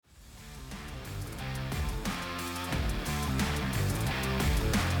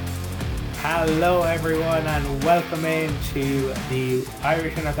Hello, everyone, and welcome into the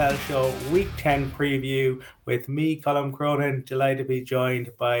Irish NFL Show Week 10 preview with me, Colm Cronin. Delighted to be joined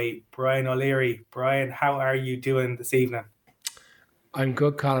by Brian O'Leary. Brian, how are you doing this evening? I'm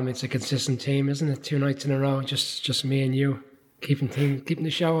good, Colm. It's a consistent team, isn't it? 2 nights in a row, just me and you, keeping the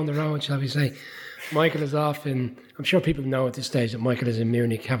show on the road, shall we say. Michael is off, and I'm sure people know at this stage that Michael is in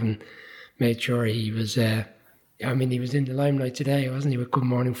Munich, having made sure he was. He was in the limelight today, wasn't he, with Good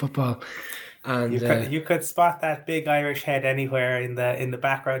Morning Football? And you could spot that big Irish head anywhere in the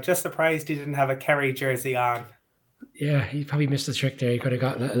background. Just surprised he didn't have a Kerry jersey on. Yeah, he probably missed the trick there. He could have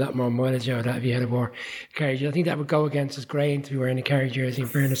gotten a lot more mileage out of that if he had wore Kerry jersey. I think that would go against his grain to be wearing a Kerry jersey. In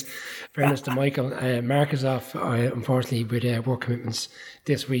fairness to Michael, Mark is off, unfortunately, with work commitments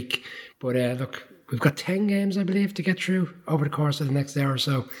this week. But look, we've got 10 games, I believe, to get through over the course of the next hour or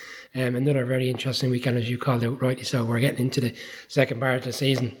so. Another very interesting weekend, as you called out rightly so. We're getting into the second part of the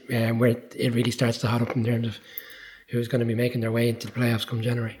season where it really starts to hot up in terms of who's going to be making their way into the playoffs come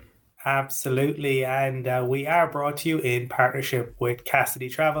January. Absolutely, and we are brought to you in partnership with Cassidy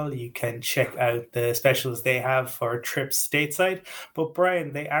Travel. You can check out the specials they have for trips stateside. But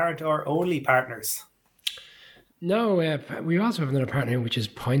Brian, they aren't our only partners. No, we also have another partner, which is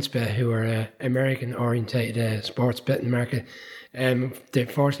PointsBet, who are an American-orientated sports betting market. They're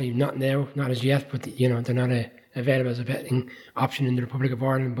fortunately not now, not as yet, but they're not available as a betting option in the Republic of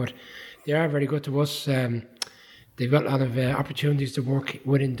Ireland. But they are very good to us. They've got a lot of opportunities to work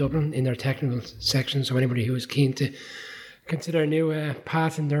within Dublin in their technical section. So anybody who is keen to consider a new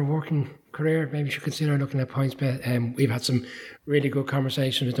path in their working career, maybe should consider looking at PointsBet. We've had some really good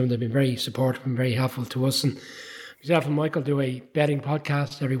conversations with them. They've been very supportive and very helpful to us. And myself and Michael do a betting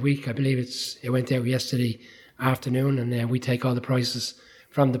podcast every week. I believe it went out yesterday afternoon, and we take all the prices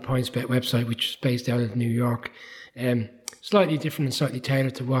from the PointsBet website, which is based out of New York. Slightly different and slightly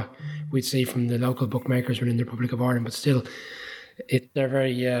tailored to what we'd see from the local bookmakers within the Republic of Ireland, but still, they're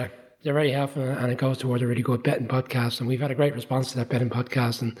very helpful, and it goes towards a really good betting podcast. And we've had a great response to that betting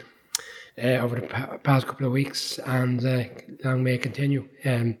podcast, and over the past couple of weeks, and long may it continue.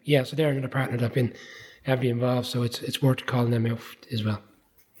 So they're another partner that have been heavily involved, so it's worth calling them out as well.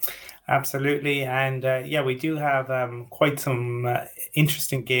 Absolutely, and we do have quite some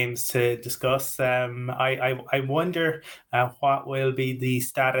interesting games to discuss. I wonder what will be the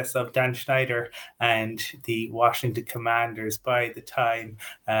status of Dan Schneider and the Washington Commanders by the time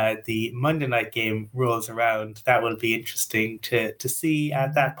the Monday night game rolls around. That will be interesting to see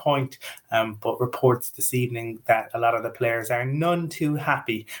at that point. But reports this evening that a lot of the players are none too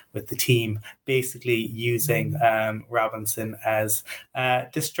happy with the team basically using Robinson as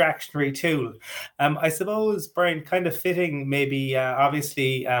distractionary tool. I suppose, Brian, kind of fitting maybe,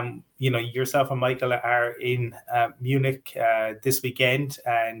 obviously, yourself and Michael are in Munich this weekend,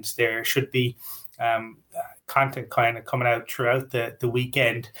 and there should be content kind of coming out throughout the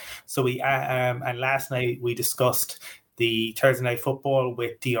weekend. So and last night we discussed the Thursday Night Football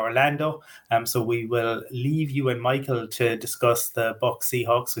with D Orlando. So we will leave you and Michael to discuss the Bucs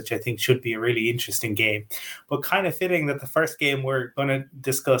Seahawks, which I think should be a really interesting game. But kind of fitting that the first game we're going to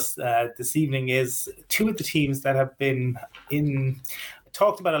discuss this evening is two of the teams that have been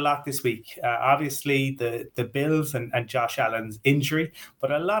talked about a lot this week. Obviously, the Bills and Josh Allen's injury,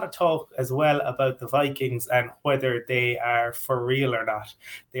 but a lot of talk as well about the Vikings and whether they are for real or not.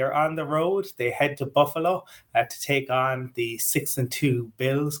 They are on the road. They head to Buffalo to take on the 6-2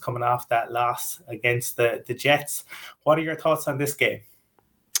 Bills, coming off that loss against the Jets. What are your thoughts on this game?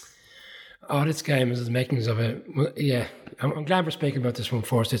 Oh, this game is the makings of it. Well, yeah, I'm glad we're speaking about this one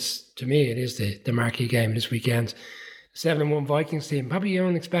first. To me, it is the marquee game this weekend. 7-1 Vikings team, probably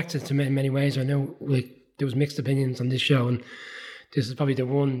unexpected to in many ways. I know there was mixed opinions on this show, and this is probably the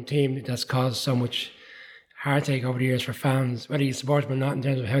one team that's caused so much heartache over the years for fans, whether you support them or not, in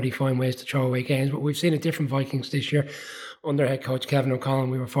terms of how they find ways to throw away games. But we've seen a different Vikings this year under head coach Kevin O'Connell.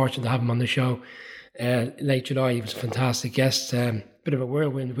 We were fortunate to have him on the show late July. He was a fantastic guest. Bit of a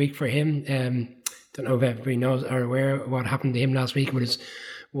whirlwind week for him. Don't know if everybody knows or aware of what happened to him last week with his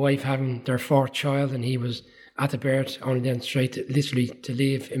wife having their fourth child, and he was at the birth, only then literally to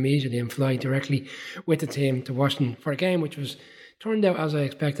leave immediately and fly directly with the team to Washington for a game which was turned out, as I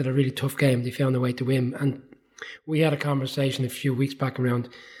expected, a really tough game. They found a way to win, and we had a conversation a few weeks back around,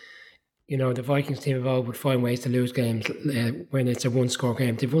 the Vikings team of old would find ways to lose games when it's a one-score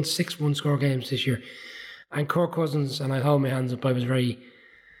game. They've won 6 one-score games this year, and Kirk Cousins, and I hold my hands up, I was very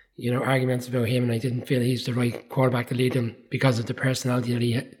arguments about him, and I didn't feel he's the right quarterback to lead them because of the personality that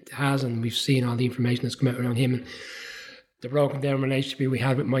he has, and we've seen all the information that's come out around him. And the broken down relationship we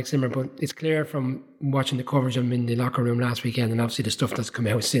had with Mike Zimmer, but it's clear from watching the coverage of him in the locker room last weekend, and obviously the stuff that's come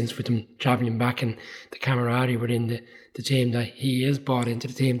out since with him travelling back and the camaraderie within the team, that he is bought into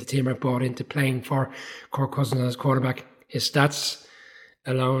the team. The team are bought into playing for Kirk Cousins as quarterback. His stats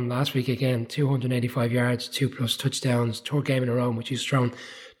alone last week, again, 285 yards, 2+ touchdowns, third game in a row, which he's thrown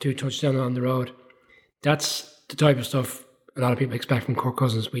 2 touchdowns on the road. That's the type of stuff a lot of people expect from Kirk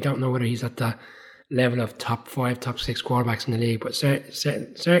Cousins. We don't know whether he's at that level of top 5, top 6 quarterbacks in the league, but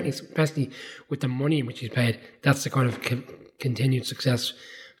certainly, especially with the money in which he's paid, that's the kind of continued success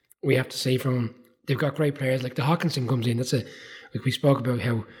we have to see from him. They've got great players, like the Hawkinson comes in. Like we spoke about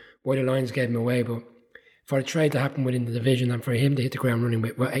how why the Lions gave him away, but for a trade to happen within the division and for him to hit the ground running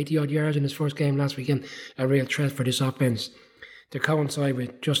with 80-odd yards in his first game last weekend, a real threat for this offense to coincide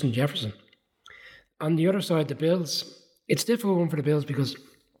with Justin Jefferson. On the other side, the Bills, it's a difficult one for the Bills because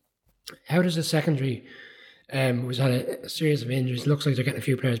how does the secondary, who's had a series of injuries, looks like they're getting a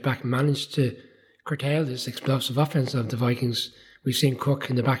few players back, manage to curtail this explosive offense of the Vikings? We've seen Cook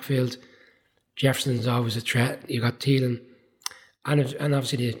in the backfield. Jefferson's always a threat. You got Thielen. And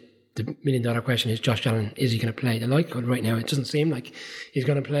obviously the $1 million question is Josh Allen, is he going to play? The likelihood right now, it doesn't seem like he's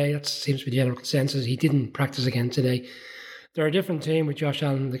going to play. That seems to be the general consensus. He didn't practice again today. They're a different team with Josh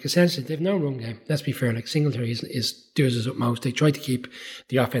Allen. Like, essentially, they've no run game. Let's be fair. Like, Singletary does his utmost. They try to keep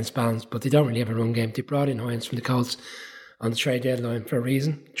the offense balanced, but they don't really have a run game. They brought in Hines from the Colts on the trade deadline for a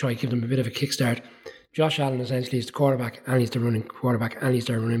reason. Try to give them a bit of a kickstart. Josh Allen essentially is the quarterback, and he's the running quarterback, and he's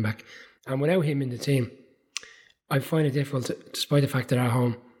their running back. And without him in the team, I find it difficult, despite the fact that they're at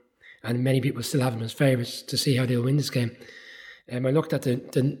home, and many people still have them as favourites, to see how they'll win this game. I looked at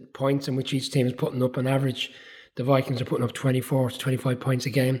the points in which each team is putting up on average. The Vikings are putting up 24 to 25 points a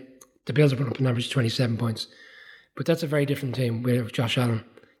game. The Bills are putting up an average 27 points. But that's a very different team with Josh Allen.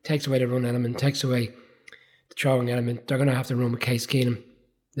 Takes away the run element, takes away the throwing element. They're going to have to run with Case Keenum.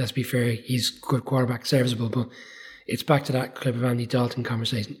 Let's be fair, he's a good quarterback, serviceable, but it's back to that clip of Andy Dalton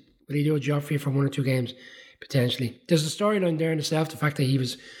conversation. Will he do a job for you for 1 or 2 games? Potentially. There's a storyline there in itself, the fact that he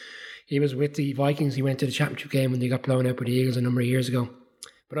was with the Vikings. He went to the championship game when they got blown out by the Eagles a number of years ago.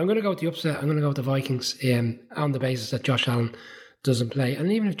 But I'm going to go with the upset. I'm going to go with the Vikings on the basis that Josh Allen doesn't play.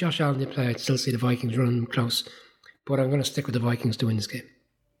 And even if Josh Allen did play, I'd still see the Vikings running them close. But I'm going to stick with the Vikings to win this game.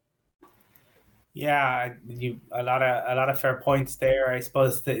 Yeah, a lot of fair points there. I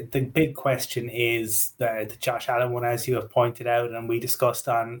suppose the big question is the Josh Allen one, as you have pointed out, and we discussed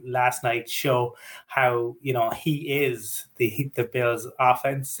on last night's show how he is the Bills'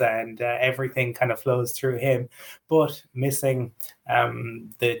 offense, and everything kind of flows through him. But missing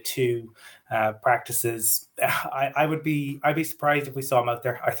the 2 practices, I'd be surprised if we saw him out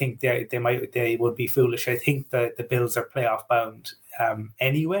there. I think they would be foolish. I think that the Bills are playoff bound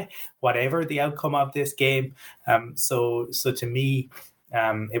anyway, whatever the outcome of this game. So to me,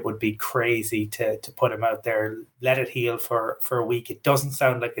 it would be crazy to put him out there, let it heal for a week. It doesn't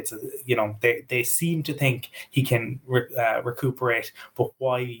sound like it's they seem to think he can recuperate, but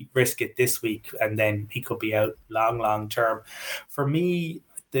why risk it this week and then he could be out long term? For me,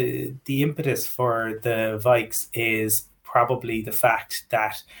 the impetus for the Vikes is probably the fact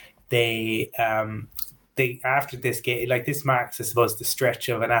that they after this game, like, this marks, I suppose, the stretch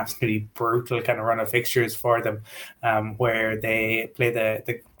of an absolutely brutal kind of run of fixtures for them, where they play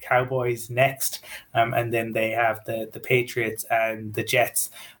the Cowboys next, and then they have the Patriots and the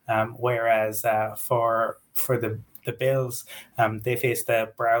Jets, whereas for the Bills, they face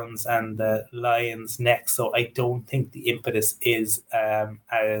the Browns and the Lions next. So I don't think the impetus is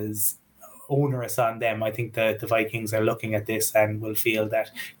as onerous on them. I think the Vikings are looking at this and will feel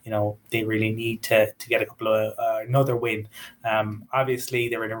that they really need to get a couple of another win. Obviously,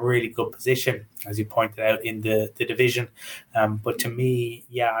 they're in a really good position, as you pointed out, in the division. But to me,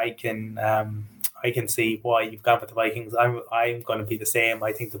 yeah, I can see why you've gone with the Vikings. I'm going to be the same.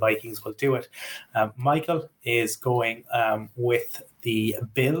 I think the Vikings will do it. Michael is going with the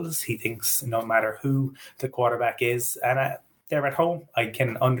Bills. He thinks no matter who the quarterback is, and they're at home, I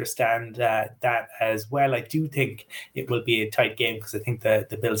can understand that as well. I do think it will be a tight game because I think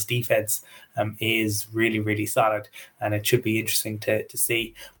the Bills' defense is really, really solid, and it should be interesting to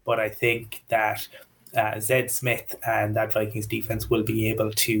see. But I think that Zed Smith and that Vikings defense will be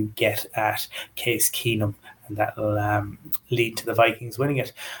able to get at Case Keenum, and that will lead to the Vikings winning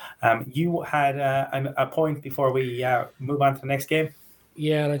it. You had a point before we move on to the next game.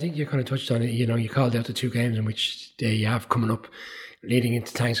 Yeah, and I think you kind of touched on it. You called out the 2 games in which they have coming up leading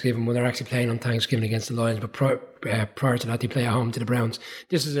into Thanksgiving, when they're actually playing on Thanksgiving against the Lions. But prior to that, they play at home to the Browns.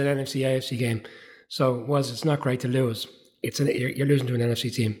 This is an NFC-AFC game. So whilst it's not great to lose, you're losing to an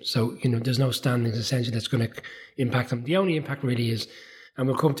NFC team. So, there's no standings essentially that's going to impact them. The only impact really is, and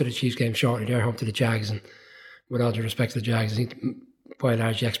we'll come to the Chiefs game shortly, they're home to the Jags, and with all due respect to the Jags, I think by and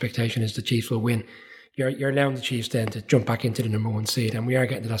large the expectation is the Chiefs will win. You're allowing the Chiefs then to jump back into the number one seed, and we are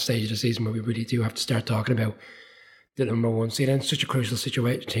getting to that stage of the season where we really do have to start talking about the number one seed, and it's such a crucial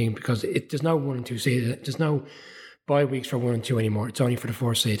situation because there's no 1 and 2 seed. There's no bye weeks for 1 and 2 anymore. It's only for the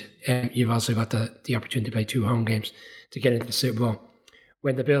 4 seed. You've also got the opportunity to play 2 home games to get into the Super Bowl.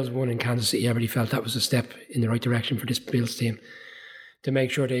 When the Bills won in Kansas City, I really felt that was a step in the right direction for this Bills team to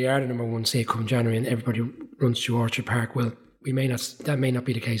make sure they are the number one seed come January and everybody runs to Orchard Park. Well, that may not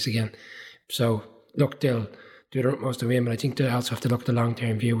be the case again. So look, they'll do their utmost to win, but I think they also have to look at the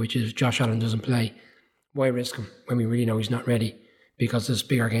long-term view, which is Josh Allen doesn't play. Why risk him when we really know he's not ready? Because there's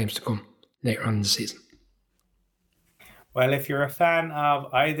bigger games to come later on in the season. Well, if you're a fan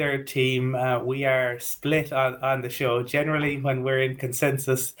of either team, we are split on the show. Generally, when we're in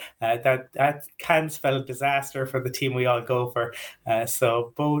consensus, that can spell disaster for the team we all go for.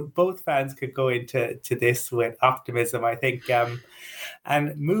 So both fans could go into this with optimism, I think.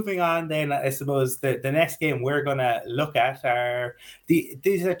 And moving on then, I suppose the next game we're going to look at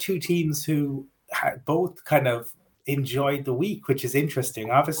these are two teams who both kind of enjoyed the week, which is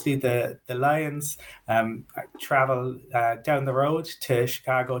interesting. Obviously, the Lions travel down the road to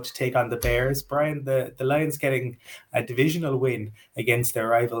Chicago to take on the Bears. Brian, the Lions getting a divisional win against their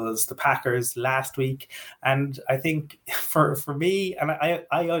rivals, the Packers, last week. And I think for me, and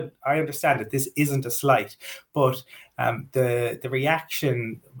I understand that this isn't a slight, but the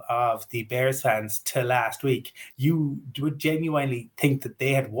reaction of the Bears fans to last week, you would genuinely think that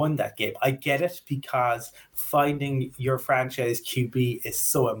they had won that game. I get it, because finding your franchise QB is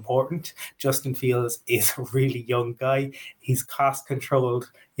so important. Justin Fields is a really young guy. He's cost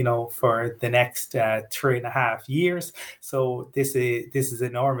controlled, for the next 3.5 years. So this is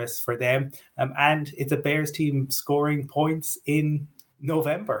enormous for them. And it's a Bears team scoring points in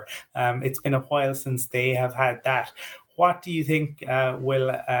November. It's been a while since they have had that. What do you think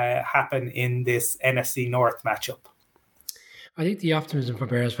will happen in this NFC North matchup? I think the optimism for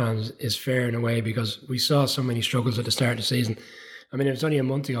Bears fans is fair in a way, because we saw so many struggles at the start of the season. I mean, it was only a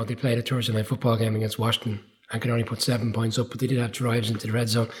month ago they played a Thursday night football game against Washington and could only put 7 points up, but they did have drives into the red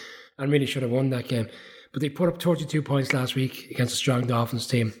zone and really should have won that game. But they put up 32 points last week against a strong Dolphins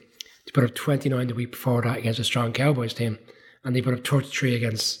team. They put up 29 the week before that against a strong Cowboys team. And they put up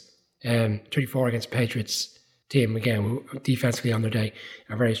 34 against Patriots team, again, who defensively on their day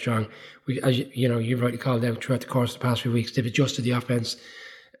are very strong. As you've rightly called out throughout the course of the past few weeks, they've adjusted the offense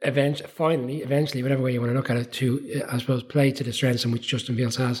eventually, whatever way you want to look at it, to, I suppose, play to the strengths in which Justin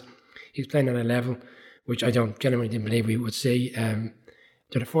Fields has. He's playing at a level which I genuinely didn't believe we would see. They're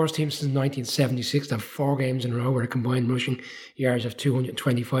the first team since 1976 to have 4 games in a row where a combined rushing yards of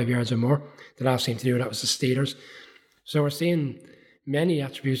 225 yards or more. The last team to do that was the Steelers. So we're seeing many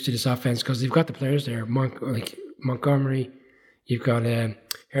attributes to this offense because they've got the players there, like Montgomery. You've got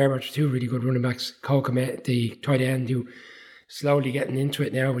Herbert, 2 really good running backs. Cole Kmet, the tight end, who slowly getting into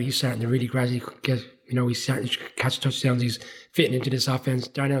it now, but he's starting to really gradually get, he's starting to catch touchdowns. He's fitting into this offense.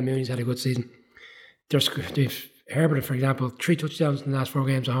 Darnell Mooney's had a good season. They've Herbert, for example, 3 touchdowns in the last 4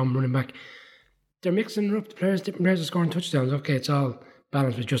 games at home, running back. They're mixing up different players are scoring touchdowns. Okay, it's all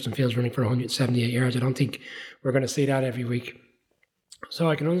balanced with Justin Fields running for 178 yards. I don't think we're going to see that every week. So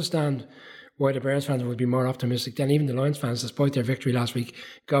I can understand why the Bears fans would be more optimistic than even the Lions fans, despite their victory last week,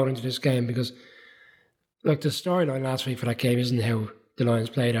 going into this game. Because, look, the storyline last week for that game isn't how the Lions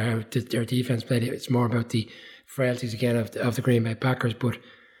played or how their defense played. It's more about the frailties again of the Green Bay Packers. But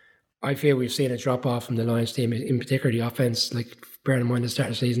I feel we've seen a drop off from the Lions team, in particular the offense. Like, bearing in mind the start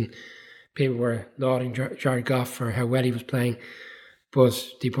of the season, people were lauding Jared Goff for how well he was playing, but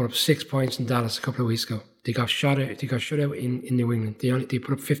they put up 6 points in Dallas a couple of weeks ago. They got shut out. They got shut out in New England. They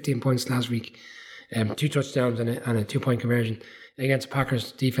put up 15 points last week, 2 touchdowns and a 2-point conversion against the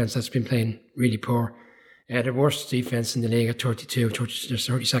Packers defense that's been playing really poor. The worst defense in the league at 32, they're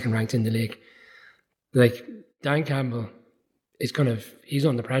 32nd ranked in the league. Like, Dan Campbell he's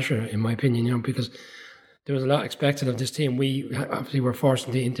under pressure, in my opinion, because there was a lot expected of this team. We obviously were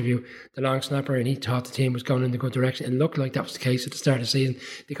forced to interview the long snapper, and he thought the team was going in the good direction. It looked like that was the case at the start of the season.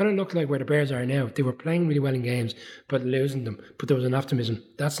 They kind of looked like where the Bears are now. They were playing really well in games, but losing them. But there was an optimism.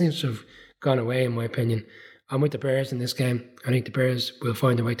 That seems to have gone away, in my opinion. I'm with the Bears in this game. I think the Bears will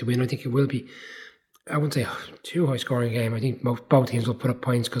find a way to win. I think it will be, I wouldn't say too high scoring game. I think both teams will put up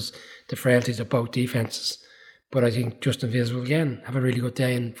points because the frailties of both defences. But I think Justin Fields will again have a really good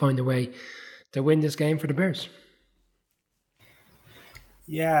day and find a way to win this game for the Bears.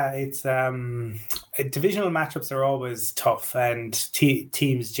 Yeah, it's divisional matchups are always tough, and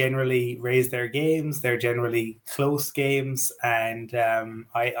teams generally raise their games. They're generally close games, and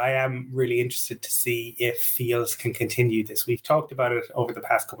I am really interested to see if Fields can continue this. We've talked about it over the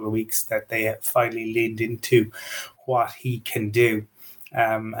past couple of weeks that they have finally leaned into what he can do.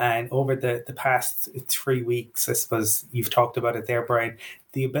 And over the past 3 weeks, I suppose you've talked about it there, Brian,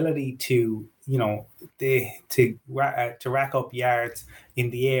 the ability to, to rack up yards in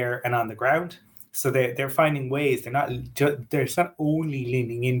the air and on the ground. So they're finding ways. They're not only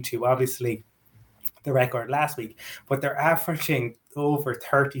leaning into, obviously, the record last week, but they're averaging over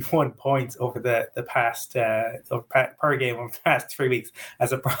 31 points over the past per game over the past 3 weeks.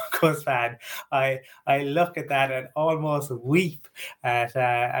 As a Broncos fan, I look at that and almost weep at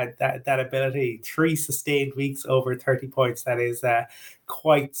that ability. 3 sustained weeks over 30 points. That is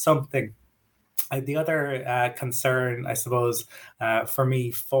quite something. The other concern, I suppose, for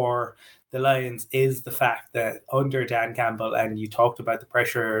me for the Lions is the fact that under Dan Campbell, and you talked about the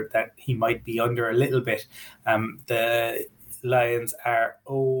pressure that he might be under a little bit, the Lions are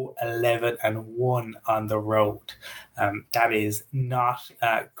 0-11-1 on the road. That is not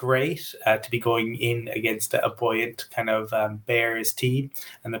great to be going in against a buoyant kind of Bears team.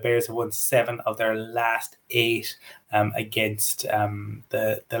 And the Bears have won 7 of their last 8 against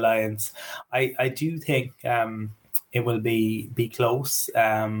the Lions. I do think it will be close.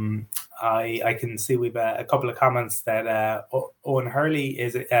 I can see we've a couple of comments that Owen Hurley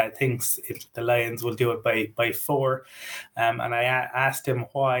thinks the Lions will do it by 4, and I asked him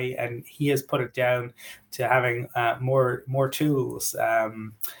why, and he has put it down to having more tools.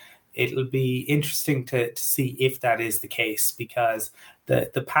 It'll be interesting to see if that is the case, because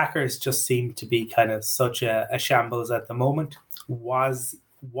the Packers just seem to be kind of such a shambles at the moment. Was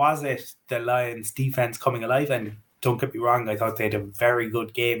it the Lions' defense coming alive? And don't get me wrong, I thought they had a very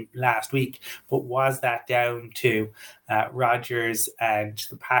good game last week, but was that down to Rodgers and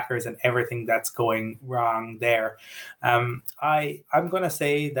the Packers and everything that's going wrong there? I'm going to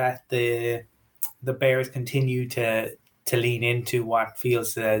say that the Bears continue to lean into what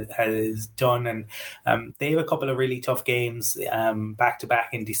Fields has done, and they have a couple of really tough games back to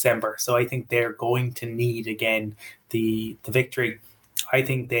back in December, so I think they're going to need again the victory. I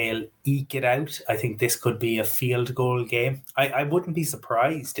think they'll eke it out. I think this could be a field goal game. I wouldn't be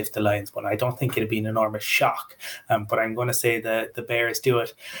surprised if the Lions won. I don't think it'd be an enormous shock, but I'm going to say that the Bears do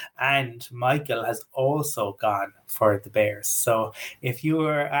it. And Michael has also gone for the Bears. So if you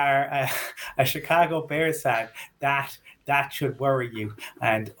are a Chicago Bears fan, that should worry you.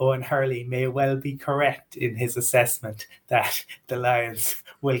 And Owen Hurley may well be correct in his assessment that the Lions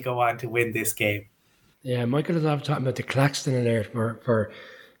will go on to win this game. Yeah, Michael is often talking about the Claxton alert for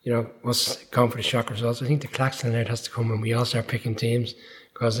us going for the shock results. I think the Claxton alert has to come when we all start picking teams,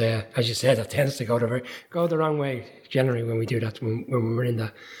 because as you said, that tends to go the wrong way generally when we do that, when we're in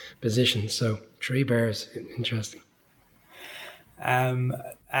that position. So 3 Bears, interesting.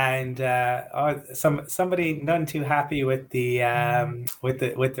 Somebody none too happy with the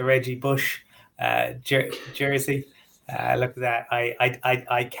Reggie Bush jersey. Look at that!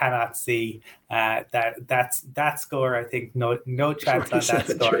 I cannot see that score. I think no chance on that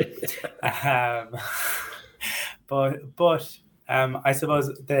score. But I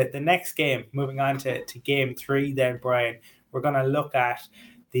suppose the next game, moving on to game 3, then Brian, we're going to look at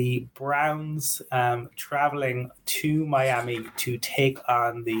the Browns traveling to Miami to take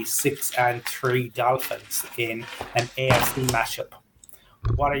on the 6-3 Dolphins in an AFC matchup.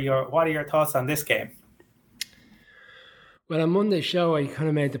 What are your thoughts on this game? Well, on Monday's show, I kind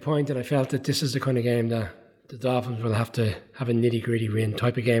of made the point that I felt that this is the kind of game that the Dolphins will have to have a nitty-gritty win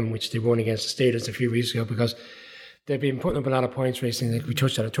type of game, which they won against the Steelers a few weeks ago, because they've been putting up a lot of points recently. Like we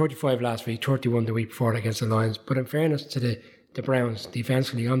touched on it, 35 last week, 31 the week before against the Lions. But in fairness to the Browns,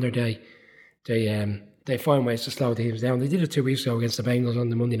 defensively on their day, they find ways to slow teams down. They did it 2 weeks ago against the Bengals on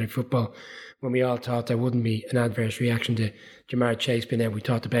the Monday Night Football, when we all thought there wouldn't be an adverse reaction to Jamar Chase being there. We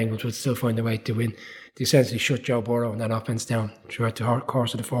thought the Bengals would still find a way to win. They essentially shut Joe Burrow and that offense down throughout the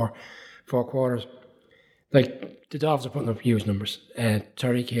course of the four quarters. Like, the Dolphins are putting up huge numbers.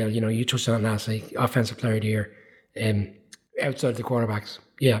 Tyreek Hill, you touched on it last week, Offensive Player of the Year. Outside the quarterbacks,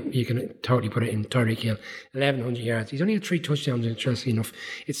 yeah, you can totally put it in Tyreek Hill. 1,100 yards. He's only had 3 touchdowns, interestingly enough.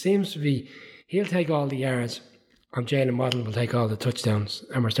 It seems to be, he'll take all the yards, and Jalen Waddle will take all the touchdowns,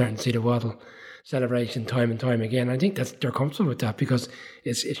 and we're starting to see the Waddle celebration time and time again. I think they're comfortable with that, because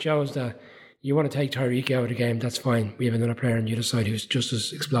it shows that you want to take Tyreek out of the game, that's fine. We have another player on the other side who's just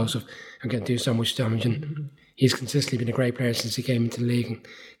as explosive and can do so much damage, and he's consistently been a great player since he came into the league and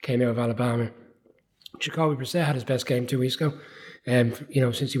came out of Alabama. Jacoby Brissett had his best game 2 weeks ago.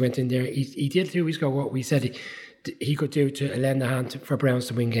 Since he went in there, he did 2 weeks ago what we said he could do to lend a hand for Browns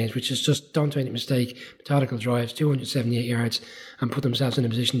to win games, which is just don't make a mistake, methodical drives, 278 yards, and put themselves in a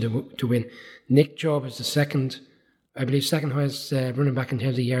position to win. Nick Chubb is the second highest running back in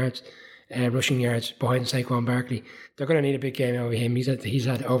terms of yards, rushing yards, behind Saquon Barkley. They're going to need a big game out of him. He's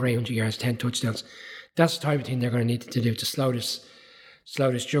had over 800 yards, 10 touchdowns. That's the type of thing they're going to need to do to slow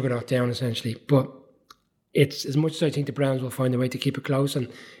this juggernaut down, essentially. But it's as much as I think the Browns will find a way to keep it close and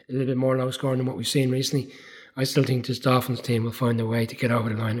a little bit more low scoring than what we've seen recently, I still think this Dolphins team will find a way to get over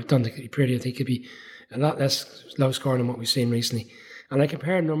the line. I don't think it'll be pretty. I think it'll be a lot less low scoring than what we've seen recently. And I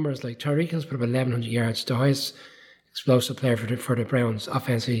compare numbers like Tyreek Hill's put up 1,100 yards, the highest explosive player for the Browns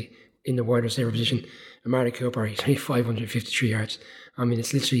offensively in the wide receiver position. Amari Cooper, he's only 553 yards. I mean,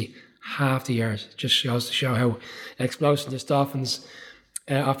 it's literally half the yards. It just goes to show how explosive this Dolphins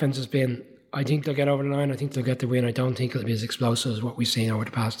offense has been. I think they'll get over the line. I think they'll get the win. I don't think it'll be as explosive as what we've seen over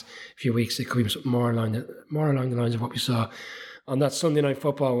the past few weeks. It could be something more along the lines of what we saw on that Sunday Night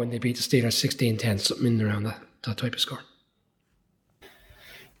Football when they beat the Steelers 16-10, something in and around that type of score.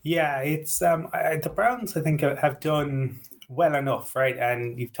 Yeah, it's the Browns, I think, have done well enough, right?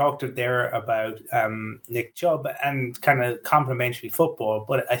 And you've talked there about Nick Chubb and kind of complementary football,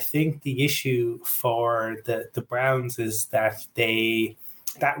 but I think the issue for the Browns is that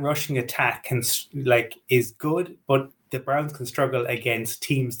that rushing attack is good, but the Browns can struggle against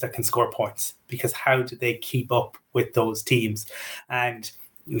teams that can score points, because how do they keep up with those teams? And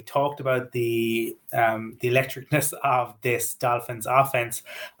you talked about the electricness of this Dolphins offense.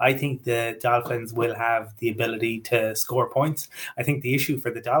 I think the Dolphins will have the ability to score points. I think the issue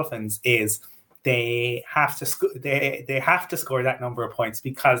for the Dolphins is they have to they have to score that number of points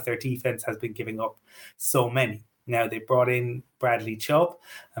because their defense has been giving up so many. Now they brought in Bradley Chubb.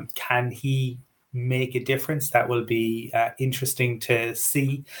 Can he make a difference? That will be interesting to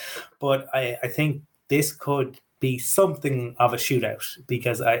see. But I think this could be something of a shootout,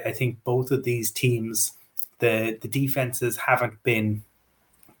 because I think both of these teams, the defenses haven't been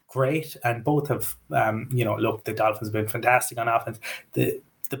great, and both have, the Dolphins have been fantastic on offense. The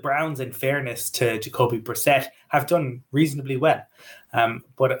Browns, in fairness to Jacoby Brissett, have done reasonably well.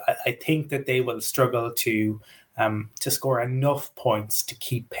 But I think that they will struggle to score enough points to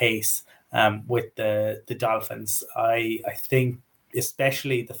keep pace with the Dolphins. I think,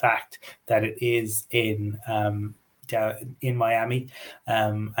 especially the fact that it is in Miami,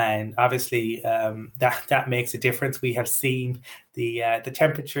 and obviously that makes a difference. We have seen the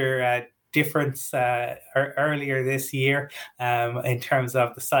temperature difference earlier this year in terms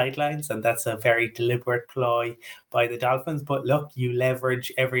of the sidelines, and that's a very deliberate ploy by the Dolphins. But look, you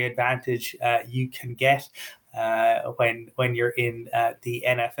leverage every advantage you can get when you're in the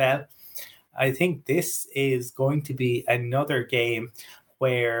NFL. I think this is going to be another game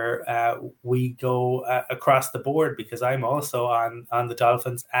where we go across the board, because I'm also on the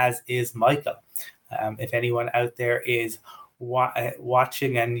Dolphins, as is Michael. If anyone out there is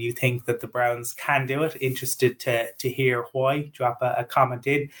watching and you think that the Browns can do it, interested to hear why, drop a comment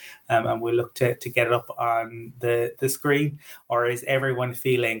in, and we'll look to get it up on the screen. Or is everyone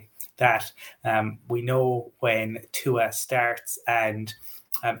feeling that we know when Tua starts and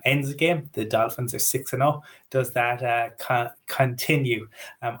ends the game, the Dolphins are 6-0? Does that continue?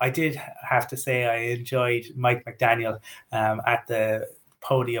 I did have to say I enjoyed Mike McDaniel at the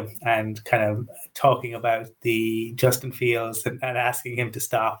podium and kind of talking about the Justin Fields and asking him to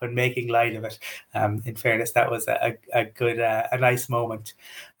stop and making light of it. In fairness, that was a good, a nice moment.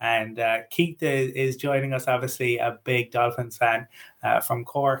 And Keith is joining us, obviously a big Dolphins fan from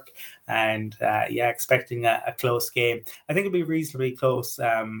Cork, and expecting a close game. I think it'll be reasonably close,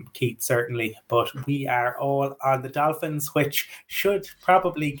 Keith, certainly, but we are all on the Dolphins, which should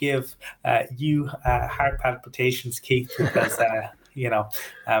probably give you heart palpitations, Keith, because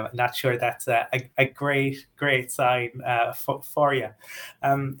not sure that's a great sign for you.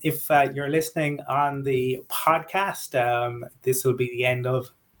 If you're listening on the podcast, this will be the end of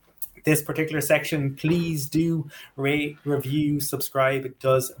this particular section. Please do rate, review, subscribe. It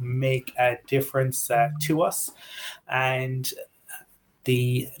does make a difference to us. And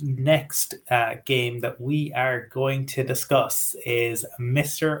the next game that we are going to discuss is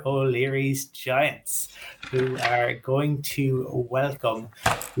Mr. O'Leary's Giants, who are going to welcome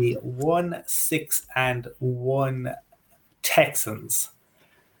the 1-6-1 Texans.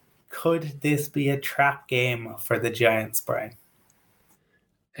 Could this be a trap game for the Giants, Brian?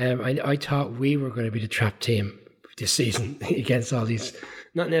 I thought we were going to be the trap team this season against all these,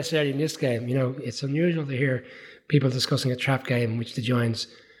 not necessarily in this game. It's unusual to hear people discussing a trap game which the Giants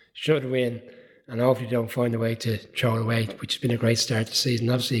should win. and hopefully they don't find a way to throw it away, which has been a great start to the season.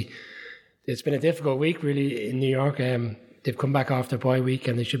 Obviously, it's been a difficult week, really, in New York. They've come back off their bye week,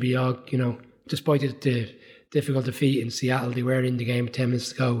 and they should be all, despite the difficult defeat in Seattle, they were in the game 10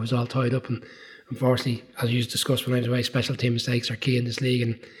 minutes ago. It was all tied up, and unfortunately, as you discussed when I was away, special team mistakes are key in this league,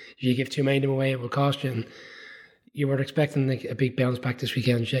 and if you give too many of them away, it will cost you. And you were expecting a big bounce back this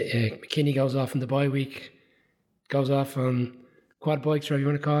weekend. McKinney goes off in the bye week, goes off on quad bikes, or whatever you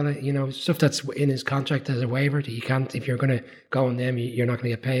want to call it, stuff that's in his contract as a waiver that you can't, if you're going to go on them, you're not going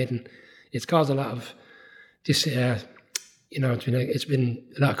to get paid. And it's caused a lot of this, it's been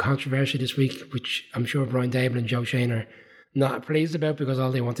a lot of controversy this week, which I'm sure Brian Dable and Joe Shane are not pleased about, because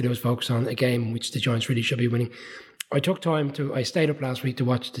all they want to do is focus on a game which the Giants really should be winning. I stayed up last week to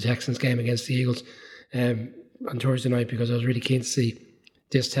watch the Texans game against the Eagles on Thursday night, because I was really keen to see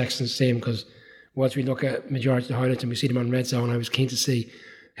this Texans team, because once we look at majority of the highlights and we see them on Red Zone, I was keen to see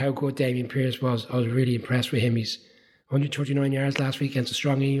how good Dameon Pierce was. I was really impressed with him. He's 139 yards last week against the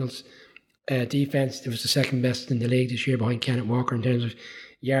strong Eagles defense. It was the second best in the league this year behind Kenneth Walker in terms of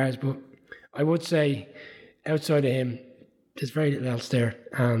yards. But I would say outside of him, there's very little else there.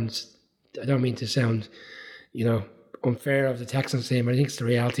 And I don't mean to sound, unfair of the Texans team, but I think it's the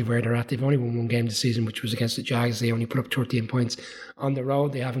reality of where they're at. They've only won one game this season, which was against the Jags. They only put up 13 points on the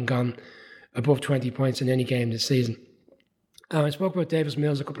road. They haven't gone above 20 points in any game this season. I spoke about Davis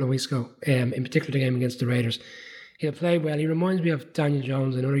Mills a couple of weeks ago, in particular the game against the Raiders. He'll play well. He reminds me of Daniel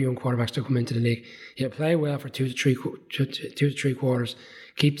Jones and other young quarterbacks to come into the league. He'll play well for 2 to 3 quarters,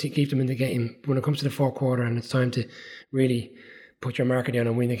 keep them in the game. When it comes to the fourth quarter and it's time to really put your marker down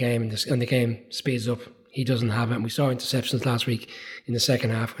and win the game, and the game speeds up, he doesn't have it. And we saw interceptions last week in the second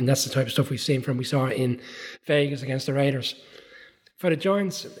half, and that's the type of stuff we've seen from. We saw it in Vegas against the Raiders. For the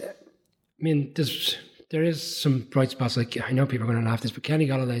Giants, there is some bright spots. Like, I know people are going to laugh at this, but Kenny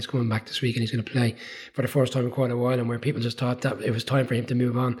Golladay is coming back this week, and he's going to play for the first time in quite a while, and where people just thought that it was time for him to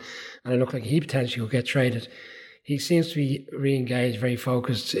move on, and it looked like he potentially will get traded. He seems to be re-engaged, very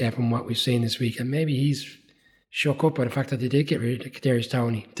focused from what we've seen this week, and maybe he's shook up by the fact that they did get rid of Kadarius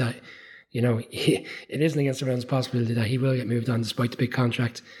Toney. That it isn't against the realms possibility that he will get moved on despite the big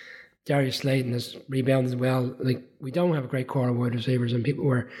contract. Darius Slayton has rebounded well. Like, we don't have a great core of wide receivers, and people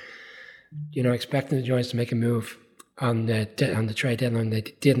were expecting the Giants to make a move on the trade deadline. They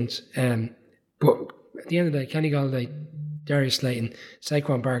didn't. But at the end of the day, Kenny Golladay, Darius Slayton,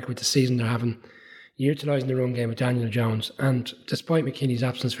 Saquon Barkley, with the season they're having, utilising the run game with Daniel Jones, and despite McKinney's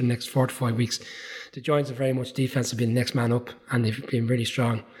absence for the next 4 to 5 weeks, the Giants are very much defensively the next man up, and they've been really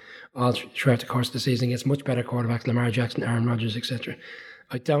strong all throughout the course of the season against much better quarterbacks, Lamar Jackson, Aaron Rodgers, etc.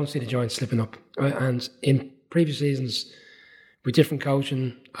 I don't see the Giants slipping up. And in previous seasons, with different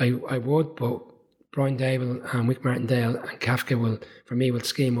coaching, I would, but Brian Dable and Wick Martindale and Kafka will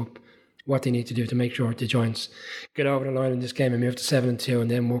scheme up what they need to do to make sure the Giants get over the line in this game and move to 7-2, and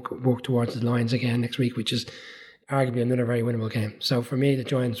then work towards the Lions again next week, which is arguably another very winnable game. So for me, the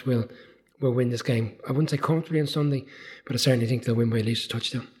Giants will win this game. I wouldn't say comfortably on Sunday, but I certainly think they'll win by at least a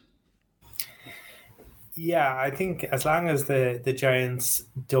touchdown. Yeah, I think as long as the Giants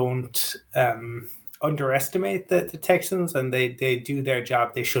don't underestimate the Texans and they do their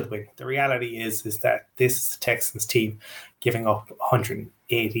job, they should win. The reality is that this is the Texans team giving up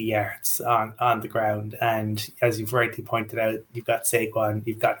 180 yards on the ground. And as you've rightly pointed out, you've got Saquon,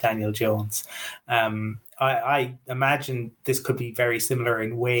 you've got Daniel Jones. I imagine this could be very similar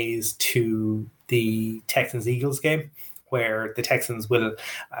in ways to the Texans-Eagles game, where the Texans will,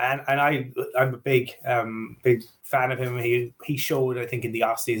 and I'm a big fan of him. He showed, I think, in the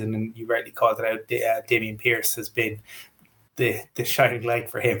offseason, and you rightly called it out, Dameon Pierce has been the shining light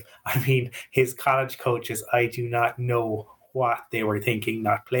for him. I mean, his college coaches, I do not know what they were thinking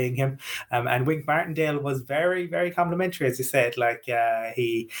not playing him. And Wink Martindale was very, very complimentary, as you said. Like,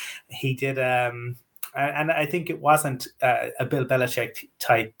 he did... And I think it wasn't a Bill Belichick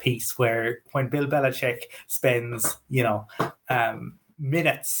type piece where when Bill Belichick spends,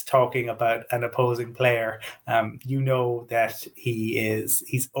 minutes talking about an opposing player, that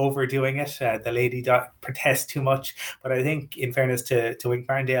he's overdoing it. The lady protests too much. But I think, in fairness to Wink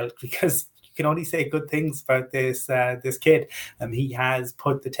Martindale, because you can only say good things about this kid. He has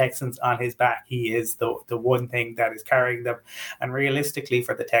put the Texans on his back. He is the one thing that is carrying them. And realistically,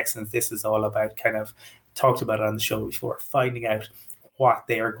 for the Texans, this is all about, kind of talked about it on the show before, finding out what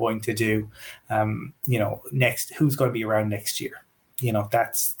they are going to do. Next, who's going to be around next year.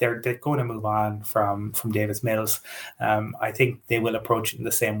 they're going to move on from Davis Mills. I think they will approach it in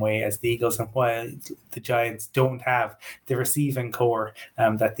the same way as the Eagles. And while the Giants don't have the receiving core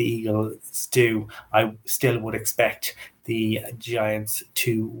that the Eagles do, I still would expect the Giants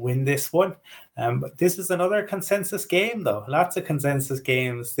to win this one. But this is another consensus game, though. Lots of consensus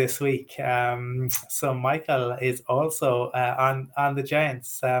games this week. So Michael is also on the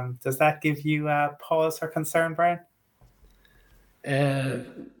Giants. Does that give you pause or concern, Brian?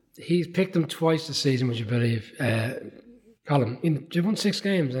 He's picked them twice this season, would you believe? Colin, they've won 6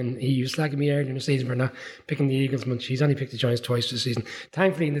 games, and he was slagging me earlier in the season for not picking the Eagles much. He's only picked the Giants twice this season.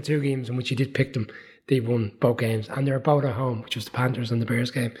 Thankfully, in the 2 games in which he did pick them, they won both games, and they're both at home, which was the Panthers and the Bears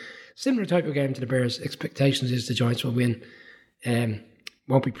game. Similar type of game to the Bears. Expectations is the Giants will win.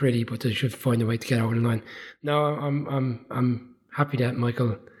 Won't be pretty, but they should find a way to get over the line. No, I'm happy that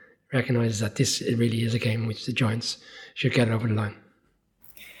Michael recognises that this really is a game in which the Giants should get it over the line.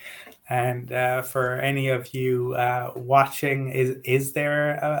 And for any of you watching, is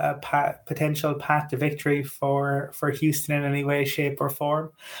there a potential path to victory for Houston in any way, shape, or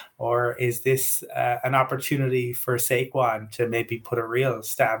form? Or is this an opportunity for Saquon to maybe put a real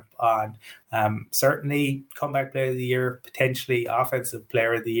stamp on? Certainly comeback player of the year, potentially offensive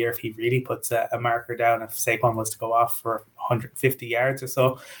player of the year if he really puts a marker down. If Saquon was to go off for 150 yards or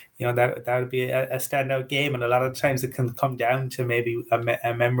so, that would be a standout game. And a lot of times it can come down to maybe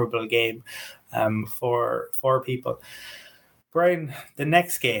a memorable game for people. Brian, the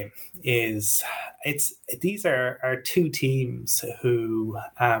next game these are 2 teams who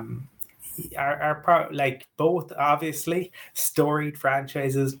are like both obviously storied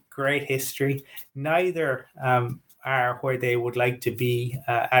franchises, great history. Neither are where they would like to be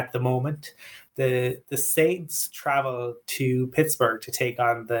at the moment. The Saints travel to Pittsburgh to take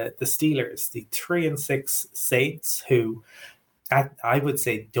on the Steelers, the 3-6 Saints, who I would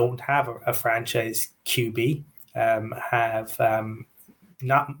say don't have a franchise QB, have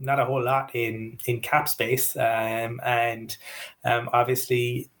not a whole lot in cap space, and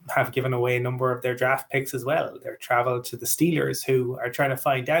obviously have given away a number of their draft picks as well. They're traveled to the Steelers, who are trying to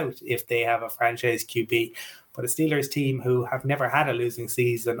find out if they have a franchise QB. But a Steelers team who have never had a losing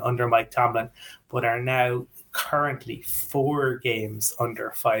season under Mike Tomlin, but are now currently 4 games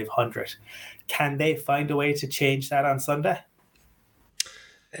under 500. Can they find a way to change that on Sunday?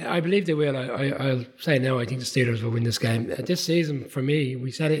 I believe they will. I'll say no, I think the Steelers will win this game. This season, for me,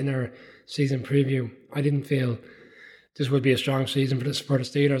 we said it in our season preview, I didn't feel this would be a strong season for the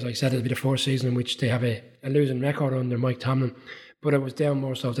Steelers. I said it would be the 4th season in which they have a losing record under Mike Tomlin. But it was down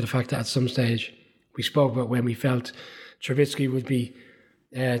more so to the fact that at some stage, we spoke about when we felt Trubisky would be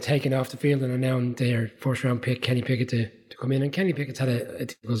taken off the field and announced their 1st round pick, Kenny Pickett, to come in. And Kenny Pickett's had a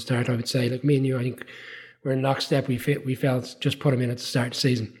difficult start, I would say. Like me and you, I think we're in lockstep. We felt just put him in at the start of the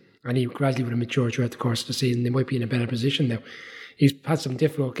season, and he gradually would have matured throughout the course of the season. They might be in a better position now. He's had some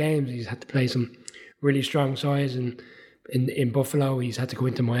difficult games. He's had to play some really strong sides in Buffalo. He's had to go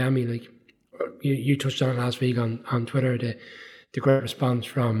into Miami. Like you touched on last week on Twitter, the great response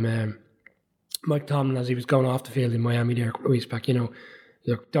from Mike Tomlin as he was going off the field in Miami there a couple of weeks back.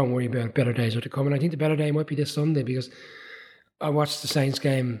 Look, don't worry about it. Better days are to come. And I think the better day might be this Sunday, because I watched the Saints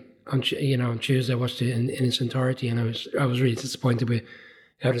game on Tuesday. I watched it in its entirety, and I was really disappointed with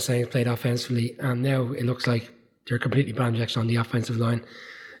how the Saints played offensively. And now it looks like they're completely banjacks on the offensive line.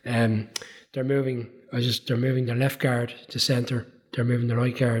 They're moving their left guard to centre. They're moving the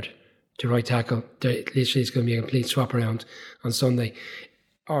right guard to right tackle. Literally, it's going to be a complete swap around on Sunday.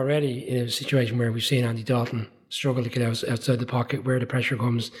 Already in a situation where we've seen Andy Dalton struggle to get outside the pocket where the pressure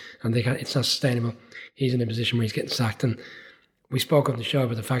comes, and it's not sustainable. He's in a position where he's getting sacked, and we spoke on the show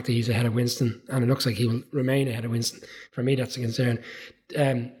about the fact that he's ahead of Winston, and it looks like he will remain ahead of Winston. For me, that's a concern.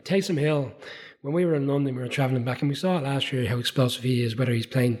 Taysom Hill, when we were in London, we were travelling back, and we saw last year how explosive he is, whether he's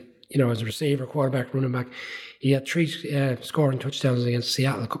playing as a receiver, quarterback, running back. He had 3 scoring touchdowns against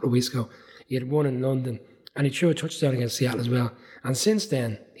Seattle a couple of weeks ago. He had 1 in London, and he threw a touchdown against Seattle as well. And since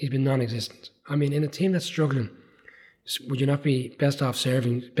then, he's been non-existent. I mean, in a team that's struggling, would you not be best served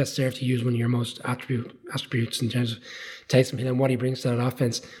to use one of your most attributes in terms of Taysom Hill and what he brings to that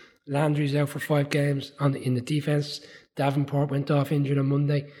offense? Landry's out for 5 games in the defense. Davenport went off injured on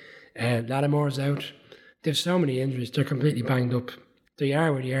Monday. Lattimore's out. There's so many injuries. They're completely banged up. They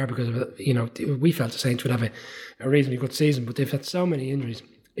are where they are because of we felt the Saints would have a reasonably good season, but they've had so many injuries.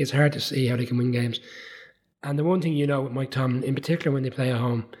 It's hard to see how they can win games. And the one thing with Mike Tomlin, in particular when they play at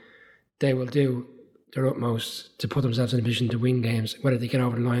home, they will do their utmost to put themselves in a position to win games, whether they get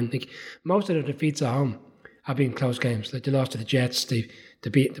over the line. Like, most of their defeats at home have been close games. Like, they lost to the Jets, they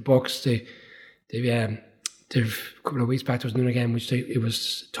beat the Bucks, they a couple of weeks back there was another game which it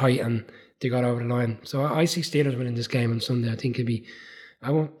was tight and they got over the line. So I see Steelers winning this game on Sunday. I think it'll be. I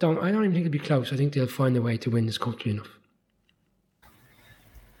don't even think it'll be close. I think they'll find a way to win this comfortably enough.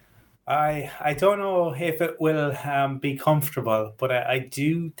 I don't know if it will be comfortable, but I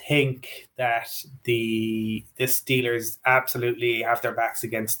do think that the Steelers absolutely have their backs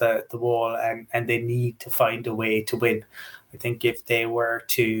against the wall and they need to find a way to win. I think if they were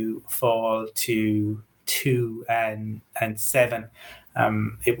to fall to 2-7,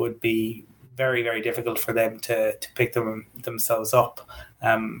 it would be very, very difficult for them to pick themselves up.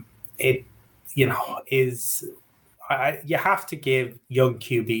 It is. You have to give young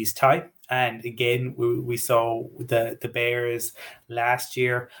QBs time. And again, we saw the Bears last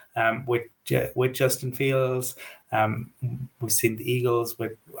year with Justin Fields. We've seen the Eagles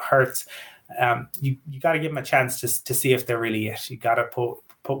with Hurts. You got to give them a chance to see if they're really it. You got to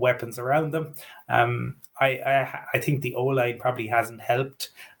put weapons around them. I think the O-line probably hasn't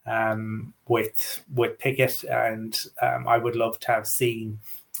helped with Pickett, and I would love to have seen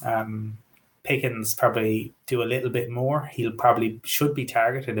Pickens probably do a little bit more. He'll probably should be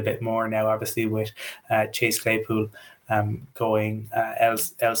targeted a bit more now, obviously, with Chase Claypool going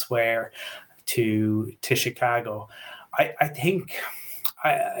elsewhere to Chicago. I think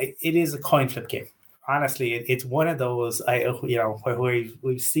it is a coin flip game. Honestly, it's one of those where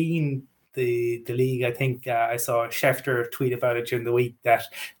we've seen the league. I think I saw Schefter tweet about it during the week that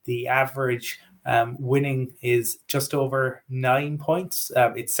the average winning is just over 9 points.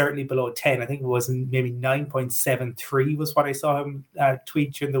 It's certainly below 10. I think it was maybe 9.73 was what I saw him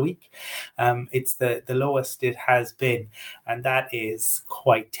tweet during the week. It's the lowest it has been, and that is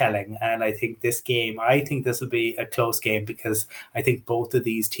quite telling. And I think this will be a close game because I think both of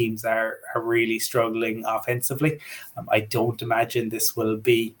these teams are really struggling offensively. I don't imagine this will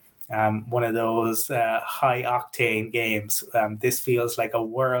be one of those high octane games. This feels like a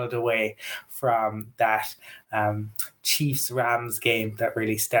world away from that Chiefs-Rams game that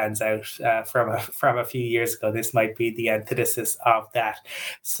really stands out from a few years ago. This might be the antithesis of that.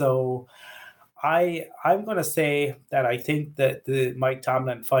 So I'm going to say that I think that the Mike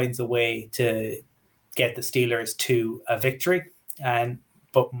Tomlin finds a way to get the Steelers to a victory,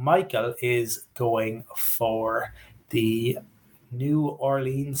 but Michael is going for the New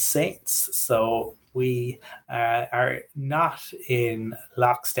Orleans Saints. So we are not in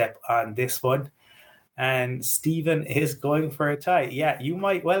lockstep on this one. And Stephen is going for a tie. Yeah, you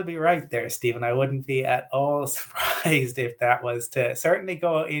might well be right there, Stephen. I wouldn't be at all surprised if that was to certainly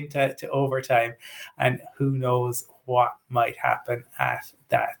go into overtime. And who knows what might happen at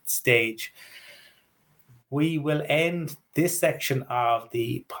that stage. We will end this section of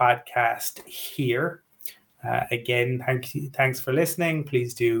the podcast here. Again, thanks for listening.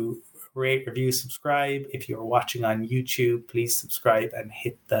 Please do rate, review, subscribe. If you're watching on YouTube, please subscribe and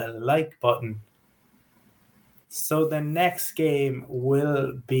hit the like button. So the next game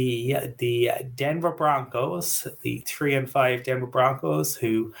will be the Denver Broncos, the 3-5 Denver Broncos,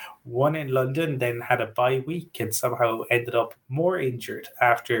 who won in London, then had a bye week and somehow ended up more injured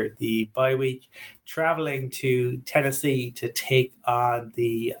after the bye week, traveling to Tennessee to take on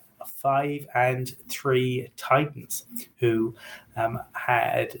the 5-3 Titans, who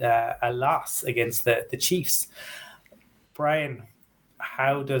had a loss against the Chiefs. Brian,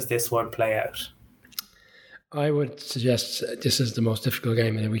 how does this one play out? I would suggest this is the most difficult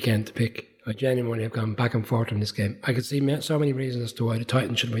game of the weekend to pick. I genuinely have gone back and forth on this game. I could see so many reasons as to why the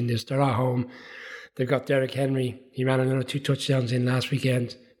Titans should win this. They're at home. They've got Derrick Henry. He ran another 2 touchdowns in last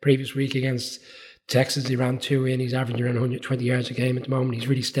weekend. Previous week against Texas, he ran 2 in. He's averaging around 120 yards a game at the moment. He's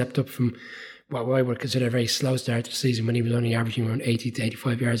really stepped up from what I would consider a very slow start to the season when he was only averaging around 80 to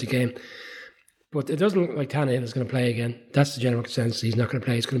 85 yards a game. But it doesn't look like Tannehill is going to play again. That's the general consensus. He's not going to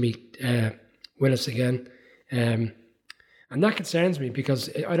play. It's going to be Willis again. And that concerns me because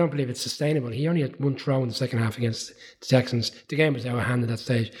I don't believe it's sustainable. He only had 1 throw in the second half against the Texans. The game was out of hand at that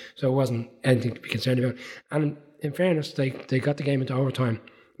stage, so it wasn't anything to be concerned about. And in fairness, they got the game into overtime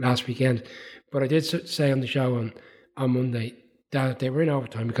last weekend. But I did say on the show on Monday that they were in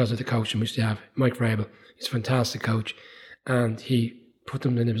overtime because of the coach in which they have, Mike Vrabel. He's a fantastic coach, and he put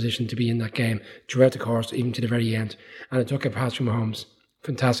them in a position to be in that game throughout the course, even to the very end. And it took a pass from Mahomes.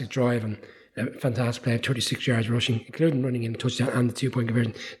 Fantastic drive and a fantastic play, 36 yards rushing, including running in a touchdown and the 2-point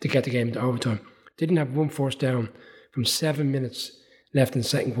conversion to get the game into overtime. Didn't have 1 force down from 7 minutes left in the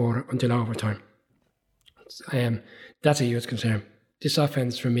second quarter until overtime. That's a huge concern. This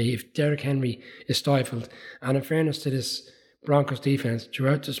offense, for me, if Derrick Henry is stifled, and in fairness to this Broncos defense,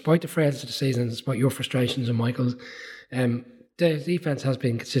 throughout, despite the frailties of the season, despite your frustrations and Michael's, the defense has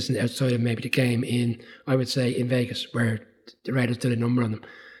been consistent outside of maybe the game in, I would say, in Vegas, where the Raiders did a number on them.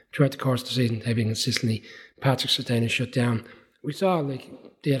 Throughout the course of the season, they've been consistently, Patrick Surtain is shut down. We saw like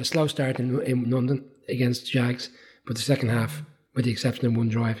they had a slow start in London against the Jags, but the second half, with the exception of one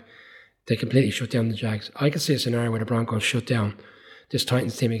drive, they completely shut down the Jags. I could see a scenario where the Broncos shut down this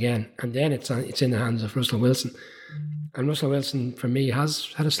Titans team again, and then it's in the hands of Russell Wilson. And Russell Wilson, for me,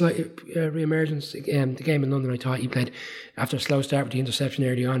 has had a slight re-emergence. The game in London, I thought he played after a slow start with the interception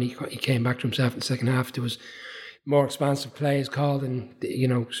early on. He came back to himself in the second half. There was more expansive plays called, and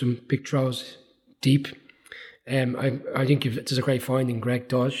some big throws deep. I think there's a great find in Greg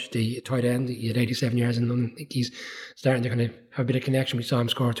Dodge, the tight end. He had 87 yards in London. I think he's starting to kind of have a bit of connection. We saw him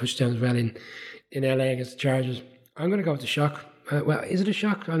score a touchdown as well in LA against the Chargers. I'm going to go with the shock. Well, is it a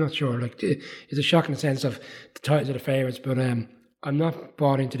shock? I'm not sure. Like, it's a shock in the sense of the Titans are the favourites, but I'm not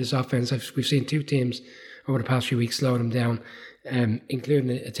bought into this offense. We've seen two teams over the past few weeks slow them down,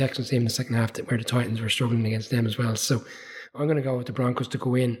 including a Texans team in the second half where the Titans were struggling against them as well. So I'm going to go with the Broncos to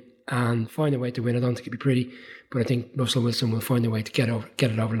go in and find a way to win. I don't think it'll be pretty, but I think Russell Wilson will find a way to get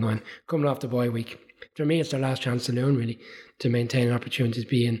it over the line. Coming off the bye week, for me, it's their last chance to learn, really, to maintain an opportunity to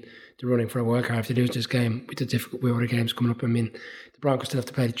be in the running for a wild card. If they lose this game, with the difficult other games coming up, I mean, the Broncos still have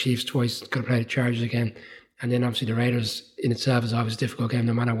to play the Chiefs twice, got to play the Chargers again, and then obviously the Raiders in itself is always a difficult game,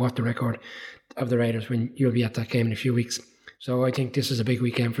 no matter what the record of the Raiders, when you'll be at that game in a few weeks. So I think this is a big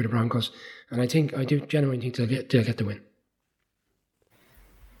weekend for the Broncos, and I do genuinely think they'll get the win.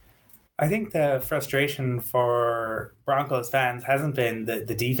 I think the frustration for Broncos fans hasn't been the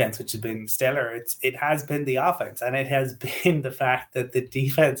defense, which has been stellar. It has been the offense, and it has been the fact that the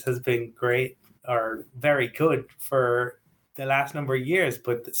defense has been great or very good for the last number of years,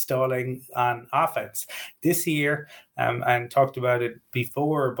 but stalling on offense. This year, and talked about it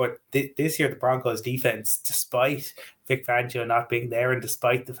before, but this year the Broncos defense, despite Vic Fangio not being there, and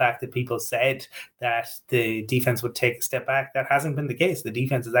despite the fact that people said that the defense would take a step back, that hasn't been the case. The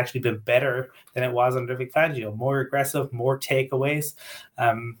defense has actually been better than it was under Vic Fangio, more aggressive, more takeaways.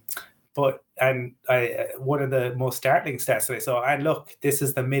 One of the most startling stats that I saw, and look, this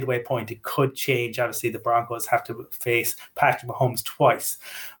is the midway point. It could change. Obviously, the Broncos have to face Patrick Mahomes twice,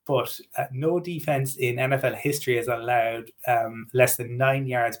 but no defense in NFL history has allowed less than 9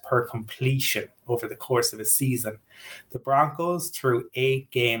 yards per completion over the course of a season. The Broncos, through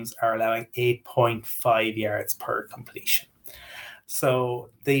 8 games, are allowing 8.5 yards per completion.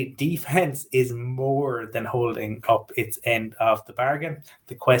 So the defense is more than holding up its end of the bargain.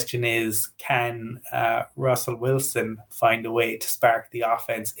 The question is, can Russell Wilson find a way to spark the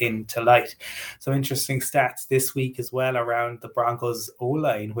offense into light? Some interesting stats this week as well around the Broncos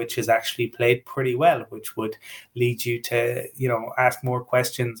O-line, which has actually played pretty well, which would lead you to, ask more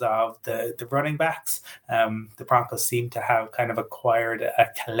questions of the running backs. The Broncos seem to have kind of acquired a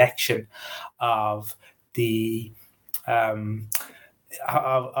collection of the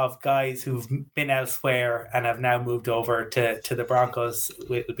of guys who've been elsewhere and have now moved over to the Broncos.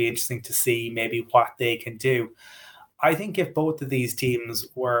 It'll be interesting to see maybe what they can do. I think if both of these teams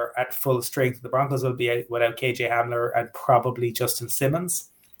were at full strength, the Broncos will be without KJ Hamler and probably Justin Simmons.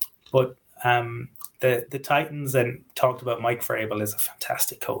 But the Titans, and talked about Mike Vrabel, is a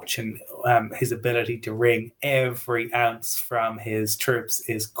fantastic coach, and his ability to wring every ounce from his troops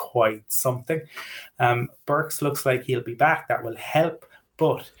is quite something. Burks looks like he'll be back. That will help.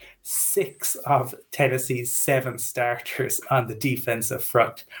 But 6 of Tennessee's 7 starters on the defensive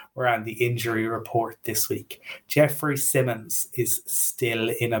front were on the injury report this week. Jeffrey Simmons is still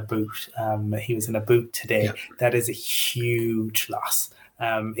in a boot. He was in a boot today. Yeah. That is a huge loss.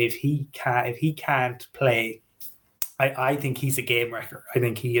 If he can't play, I think he's a game wrecker. I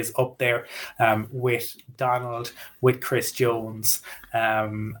think he is up there with Donald, with Chris Jones,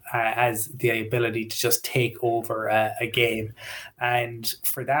 as the ability to just take over a game. And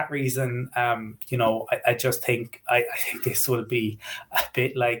for that reason, I just think I think this will be a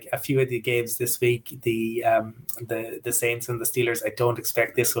bit like a few of the games this week. The Saints and the Steelers. I don't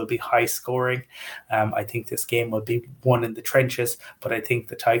expect this will be high scoring. I think this game will be won in the trenches, but I think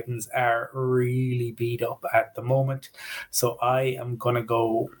the Titans are really beat up at the moment. So I am going to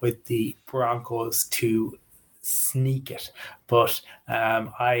go with the Broncos to sneak it, but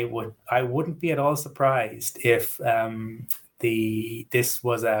I wouldn't be at all surprised if this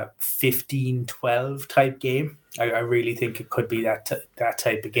was a 15-12 type game. I really think it could be that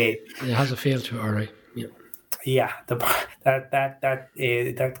type of game. It has a feel to it, all right. Yeah. Yeah, that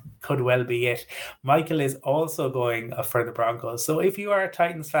could well be it. Michael is also going for the Broncos. So if you are a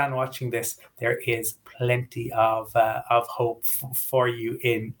Titans fan watching this, there is plenty of hope for you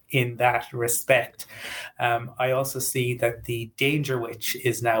in that respect. I also see that the Danger Witch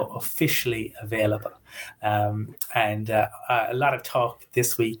is now officially available, and a lot of talk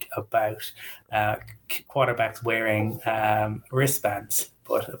this week about quarterbacks wearing wristbands.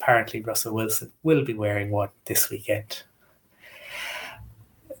 But apparently Russell Wilson will be wearing one this weekend.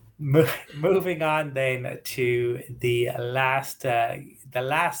 Moving on then to the last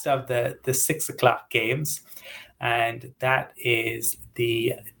of the 6:00 games, and that is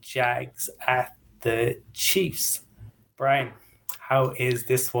the Jags at the Chiefs. Brian, how is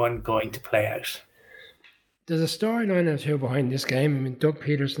this one going to play out? There's a storyline or two behind this game. I mean, Doug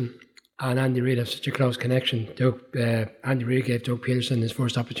Peterson and Andy Reid have such a close connection. Andy Reid gave Doug Peterson his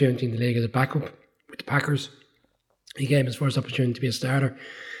first opportunity in the league as a backup with the Packers. He gave him his first opportunity to be a starter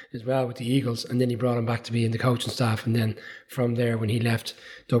as well with the Eagles, and then he brought him back to be in the coaching staff. And then from there, when he left,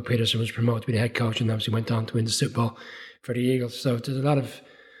 Doug Peterson was promoted to be the head coach, and obviously went on to win the Super Bowl for the Eagles. So there's a lot of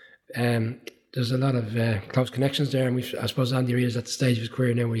close connections there, and I suppose Andy Reid is at the stage of his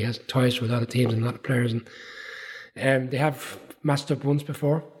career now where he has ties to a lot of teams and a lot of players, and they have matched up once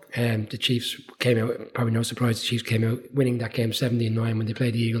before. The Chiefs came out, probably no surprise, the Chiefs came out winning that game 17-9 when they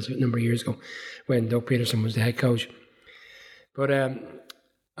played the Eagles a number of years ago when Doug Peterson was the head coach. But,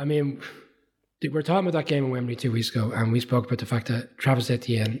 I mean, we're talking about that game in Wembley 2 weeks ago, and we spoke about the fact that Travis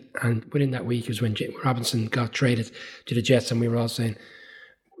Etienne, and within that week was when Robinson got traded to the Jets, and we were all saying,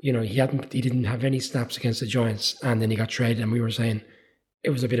 you know, he didn't have any snaps against the Giants, and then he got traded, and we were saying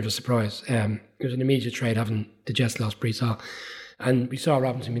it was a bit of a surprise. It was an immediate trade having the Jets lost Breece Hall. And we saw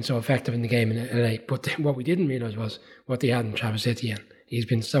Robinson being so effective in the game in LA. But what we didn't realise was what they had in Travis Etienne. He's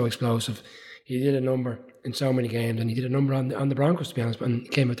been so explosive. He did a number in so many games, and he did a number on the Broncos, to be honest, and he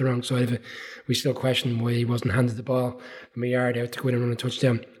came out the wrong side of it. We still question why he wasn't handed the ball from a yard out to go in and run a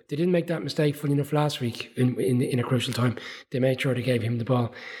touchdown. They didn't make that mistake, funny enough, last week in a crucial time. They made sure they gave him the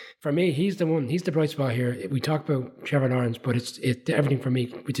ball. For me, he's the one. He's the bright spot here. We talk about Trevor Lawrence, but everything for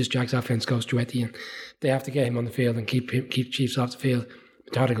me with this Jags offense goes to Etienne. They have to get him on the field and keep Chiefs off the field,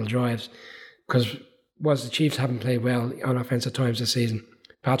 methodical drives. Because whilst the Chiefs haven't played well on offense at times this season,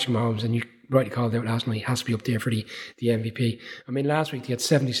 Patrick Mahomes, and you rightly called out last night, has to be up there for the MVP. I mean, last week he had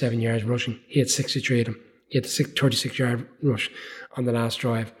 77 yards rushing. He had 63 of them. He had a 36-yard rush on the last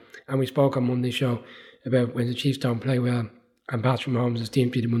drive. And we spoke on Monday's show about when the Chiefs don't play well, and Patrick Mahomes is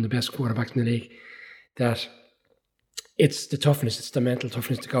deemed to be one of the best quarterbacks in the league, that it's the toughness, it's the mental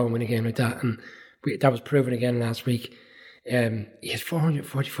toughness to go and win a game like that. And that was proven again last week. He had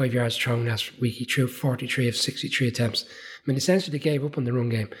 445 yards thrown last week. He threw 43 of 63 attempts. I mean, essentially they gave up on the run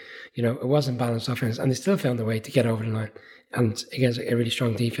game. You know, it wasn't balanced offense, and they still found a way to get over the line. And against a really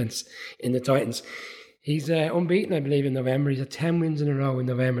strong defense in the Titans. He's unbeaten, I believe, in November. He's had 10 wins in a row in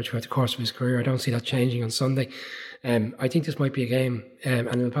November throughout the course of his career. I don't see that changing on Sunday. I think this might be a game, and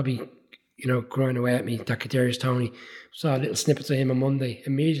it'll probably, grind away at me, that Kadarius Toney. Saw little snippets of him on Monday,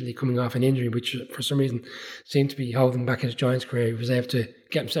 immediately coming off an injury, which for some reason seemed to be holding back his Giants career. He was able to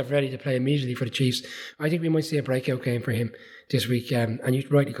get himself ready to play immediately for the Chiefs. I think we might see a breakout game for him this week. And you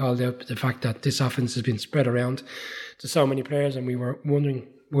rightly called out the fact that this offense has been spread around to so many players, and we were wondering,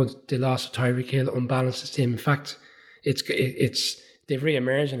 would the loss of Tyreek Hill unbalance this team? In fact, they've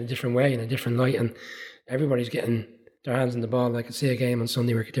re-emerged in a different way, in a different light, and everybody's getting their hands on the ball. I could see a game on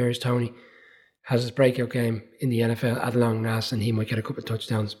Sunday where Kadarius Toney has his breakout game in the NFL at long last, and he might get a couple of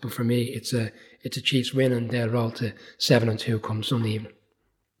touchdowns. But for me, it's a Chiefs win, and they'll roll to 7-2 come Sunday evening.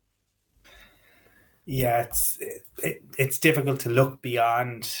 Yeah, it's difficult to look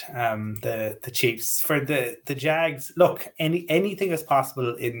beyond the Chiefs. For the Jags, look, anything is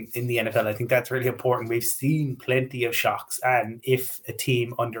possible in the NFL. I think that's really important. We've seen plenty of shocks, and if a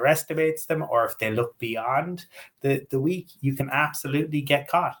team underestimates them or if they look beyond the week, you can absolutely get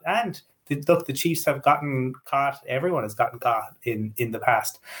caught. And look, the Chiefs have gotten caught. Everyone has gotten caught in the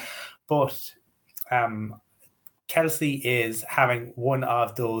past, but Kelsey is having one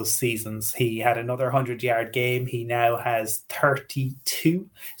of those seasons. He had another 100-yard game. He now has 32.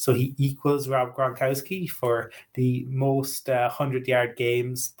 So he equals Rob Gronkowski for the most 100-yard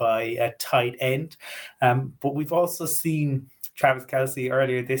games by a tight end. But we've also seen Travis Kelce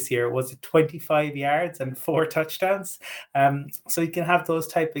earlier this year was 25 yards and 4 touchdowns. So he can have those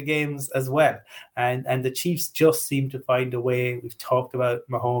type of games as well. And the Chiefs just seem to find a way. We've talked about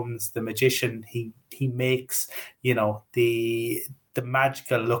Mahomes, the magician. He makes, the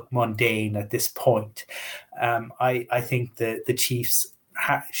magical look mundane at this point. I think the Chiefs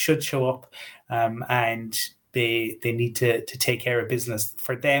should show up and they need to take care of business.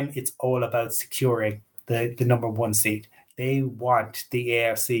 For them, it's all about securing the number one seed. They want the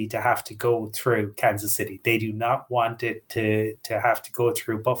AFC to have to go through Kansas City. They do not want it to have to go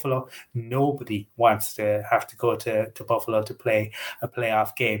through Buffalo. Nobody wants to have to go to Buffalo to play a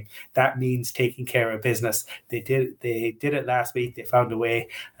playoff game. That means taking care of business. They did it last week. They found a way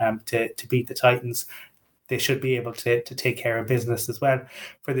to beat the Titans. They should be able to take care of business as well.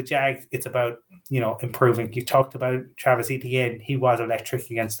 For the Jags, it's about, improving. You talked about Travis Etienne. He was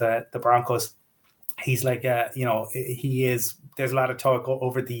electric against the Broncos. He's like, he is. There's a lot of talk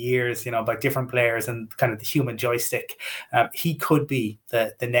over the years, about different players and kind of the human joystick. He could be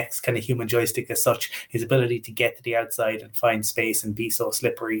the next kind of human joystick as such. His ability to get to the outside and find space and be so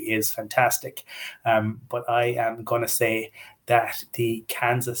slippery is fantastic. But I am going to say that the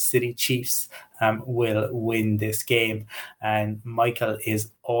Kansas City Chiefs will win this game. And Michael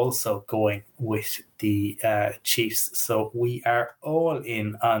is also going with the Chiefs. So we are all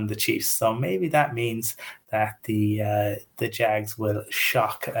in on the Chiefs. So maybe that means that the Jags will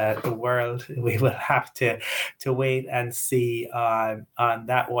shock the world. We will have to wait and see on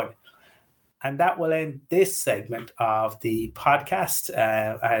that one. And that will end this segment of the podcast.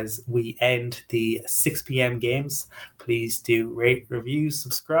 As we end the 6 p.m. games, please do rate, review,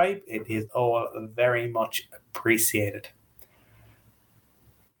 subscribe. It is all very much appreciated.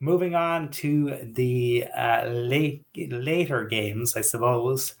 Moving on to the later games, I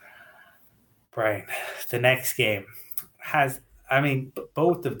suppose. Brian, the next game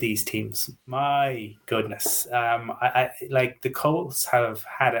both of these teams, my goodness. I like the Colts have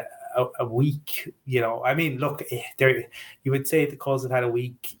had a week, look, you would say the Colts have had a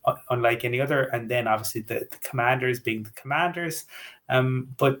week unlike any other, and then obviously the Commanders being the Commanders,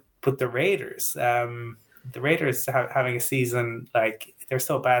 but the Raiders, having a season, like, they're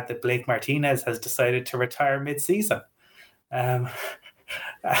so bad that Blake Martinez has decided to retire mid-season.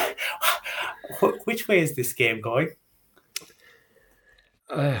 Which way is this game going?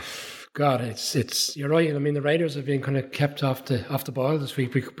 God, it's you're right. I mean, the Raiders have been kind of kept off the boil this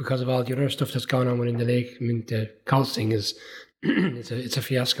week because of all the other stuff that's gone on within the league. I mean, the Colts thing is it's a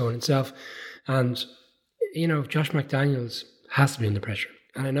fiasco in itself, and Josh McDaniels has to be under pressure.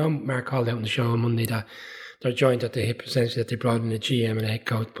 And I know Mark called out on the show on Monday that they're joined at the hip, essentially, that they brought in a GM and a head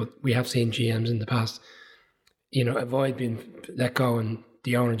coach. But we have seen GMs in the past, avoid being let go, and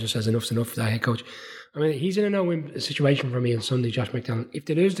the owner just says enough's enough for that head coach. I mean, he's in a no-win situation for me on Sunday, Josh McDaniels. If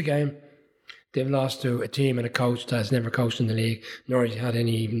they lose the game, they've lost to a team and a coach that has never coached in the league, nor has had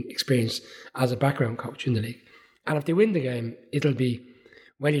any even experience as a background coach in the league. And if they win the game, it'll be,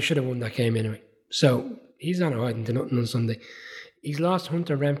 well, you should have won that game anyway. So he's not hiding to nothing on Sunday. He's lost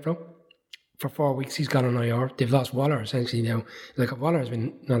Hunter Renfrow for 4 weeks. He's gone on IR. They've lost Waller, essentially, now. Like, Waller has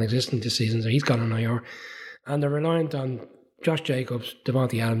been non-existent this season, so he's gone on IR. And they're reliant on Josh Jacobs,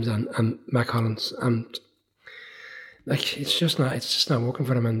 Devontae Adams, and Mac Hollins, and it's just not working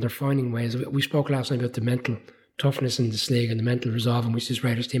for them. And they're finding ways. We spoke last night about the mental toughness in this league and the mental resolve in which this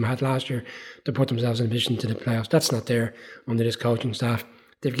Raiders team had last year to put themselves in a position to the playoffs. That's not there under this coaching staff.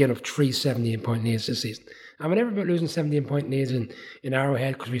 They've given up 3 17-point leads this season. And we're never about losing 17-point leads in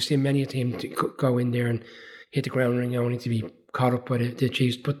Arrowhead, because we've seen many a team to go in there and hit the ground running only to be caught up by the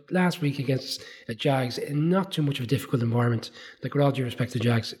Chiefs. But last week against the Jags, not too much of a difficult environment. Like, with all due respect to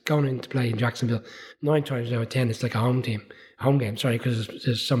Jags, going into play in Jacksonville, 9 times out of 10, it's like a home game, because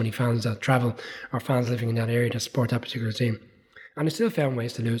there's so many fans that travel, or fans living in that area that support that particular team. And they still found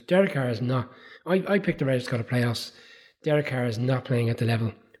ways to lose. Derek Carr is not. I picked the Raiders to go to playoffs. Derek Carr is not playing at the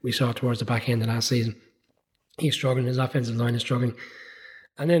level we saw towards the back end of last season. He's struggling. His offensive line is struggling.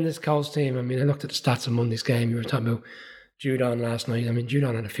 And then this Colts team, I mean, I looked at the stats of Monday's game. You were talking about Judon last night. I mean,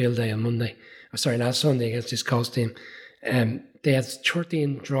 Judon had a field day on last Sunday against this Colts team. They had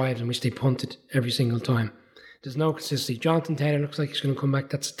 13 drives in which they punted every single time. There's no consistency. Jonathan Taylor looks like he's going to come back.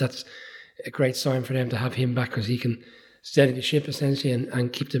 That's a great sign for them to have him back, because he can steady the ship essentially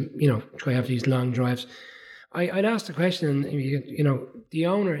and keep them, try to have these long drives. I'd ask the question, the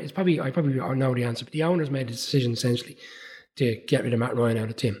owner is I probably know the answer, but the owner's made a decision essentially to get rid of Matt Ryan out of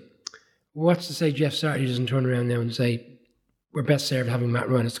the team. What's to say Jeff Saturday doesn't turn around now and say, we're best served having Matt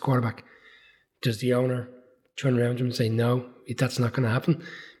Ryan as the quarterback? Does the owner turn around to him and say, no, that's not going to happen?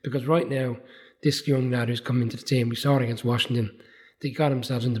 Because right now, this young lad who's come into the team, we saw it against Washington, they got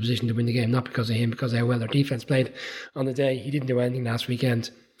themselves in the position to win the game, not because of him, because of how well their defense played on the day. He didn't do anything last weekend.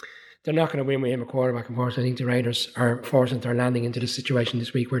 They're not going to win with him a quarterback, unfortunately. I think the Raiders are fortunate they're landing into this situation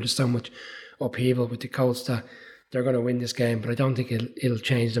this week where there's so much upheaval with the Colts that they're going to win this game, but I don't think it'll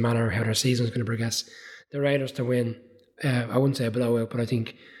change the manner of how their season is going to progress. The Raiders to win, I wouldn't say a blowout, but I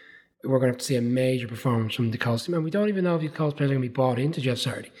think we're going to have to see a major performance from the Colts team. And we don't even know if the Colts players are going to be bought into Jeff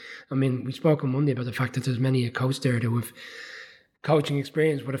Saturday. I mean, we spoke on Monday about the fact that there's many a coach there that with coaching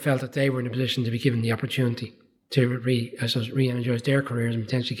experience would have felt that they were in a position to be given the opportunity to re-energise their careers and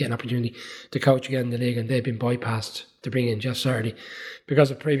potentially get an opportunity to coach again in the league, and they've been bypassed to bring in Jeff Saturday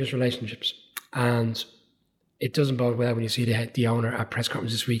because of previous relationships. And it doesn't bode well when you see the owner at press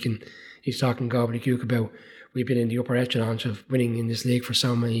conference this week and he's talking gobbledygook about we've been in the upper echelons of winning in this league for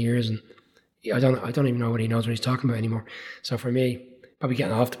so many years, and I don't even know what he knows what he's talking about anymore. So for me, probably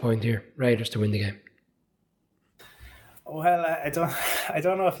getting off the point here, Raiders to win the game. Well, I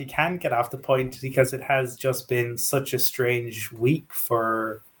don't know if you can get off the point because it has just been such a strange week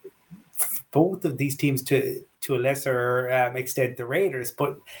for both of these teams, to a lesser extent the Raiders.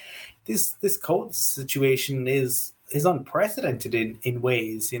 But this Colts situation is unprecedented in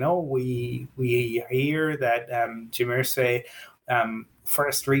ways. You know, we hear that Jim Irsay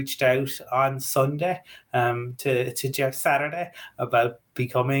first reached out on Sunday to Jeff Saturday about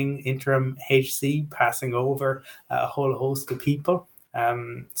becoming interim HC, passing over a whole host of people.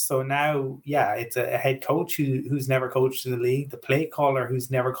 So now, yeah, it's a head coach who's never coached in the league, the play caller who's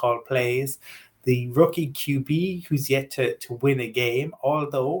never called plays, the rookie QB who's yet to win a game,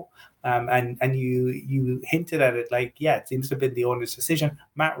 although and you hinted at it, like, yeah, it seems to have been the owner's decision.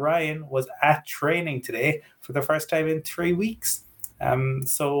 Matt Ryan was at training today for the first time in 3 weeks.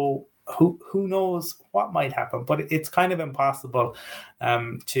 So who knows what might happen, but it's kind of impossible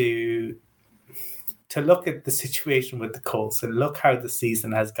to look at the situation with the Colts and look how the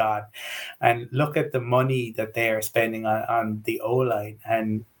season has gone and look at the money that they are spending on the O-line.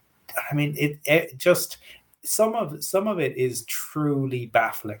 And I mean, it just, some of it is truly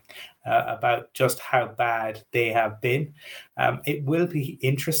baffling about just how bad they have been. It will be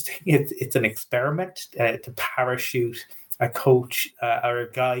interesting. It's an experiment to parachute a coach or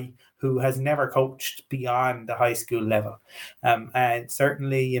a guy who has never coached beyond the high school level. And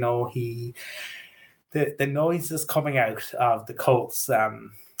certainly, you know, the noises coming out of the Colts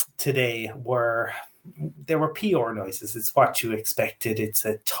today were PR noises. It's what you expected. It's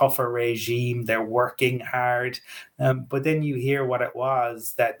a tougher regime. They're working hard. But then you hear what it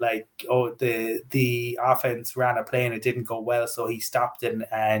was, that like, oh, the offense ran a play and it didn't go well, so he stopped it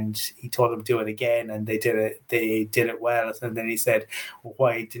and he told them to do it again, and they did it well. And then he said,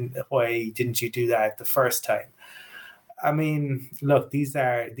 why didn't you do that the first time? I mean, look, these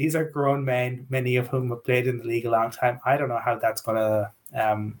are grown men, many of whom have played in the league a long time. I don't know how that's going to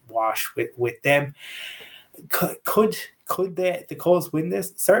wash with them. Could the Colts win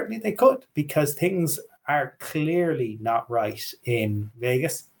this? Certainly they could, because things are clearly not right in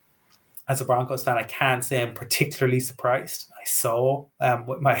Vegas. As a Broncos fan, I can't say I'm particularly surprised. I saw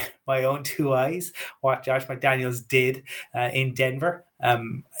with my own two eyes what Josh McDaniels did in Denver.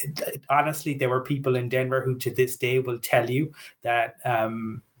 Honestly, there were people in Denver who to this day will tell you that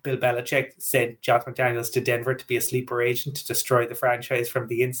Bill Belichick sent Josh McDaniels to Denver to be a sleeper agent to destroy the franchise from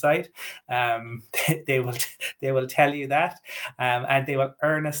the inside. They will tell you that, and they will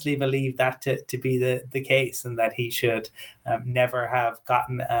earnestly believe that to be the case, and that he should never have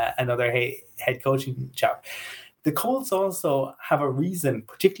gotten another head coaching job. The Colts also have a reason,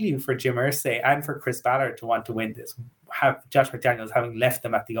 particularly for Jim Irsay and for Chris Ballard, to want to win this. Have Josh McDaniels having left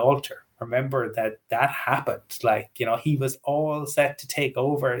them at the altar. Remember that happened. Like, you know, he was all set to take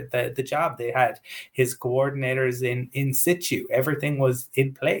over the job. They had his coordinators in situ. Everything was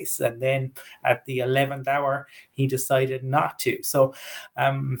in place. And then at the 11th hour, he decided not to. So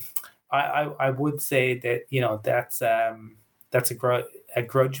I would say that, you know, that's a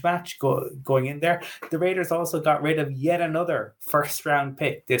grudge match going in there. The Raiders also got rid of yet another first-round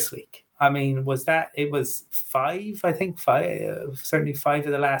pick this week. I mean, it was five, I think, certainly 5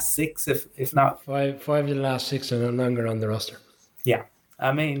 of the last 6, if not. Five of the last 6 are no longer on the roster. Yeah.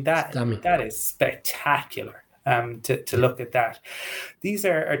 I mean, that is spectacular to look at that. These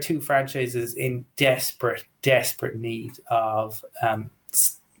are two franchises in desperate need of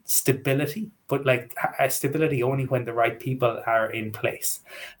stability, but like stability only when the right people are in place.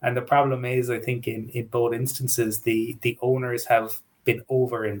 And the problem is, I think in both instances, the owners have been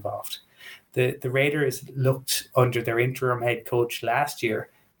over involved. The Raiders looked, under their interim head coach last year,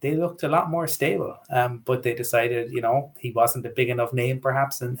 they looked a lot more stable, but they decided, you know, he wasn't a big enough name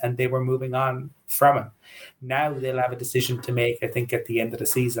perhaps, and they were moving on from him. Now they'll have a decision to make, I think, at the end of the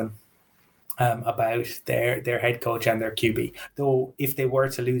season about their head coach and their QB. Though if they were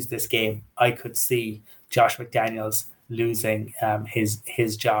to lose this game, I could see Josh McDaniels losing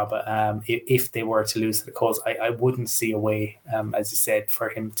his job if they were to lose to the Colts. I wouldn't see a way, as you said, for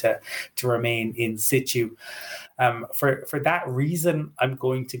him to remain in situ. For that reason, I'm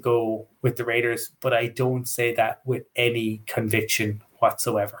going to go with the Raiders, but I don't say that with any conviction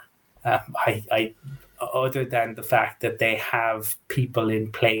whatsoever. I other than the fact that they have people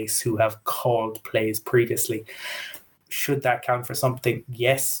in place who have called plays previously. Should that count for something?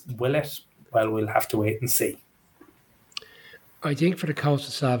 Yes. Will it? Well, we'll have to wait and see. I think for the Colts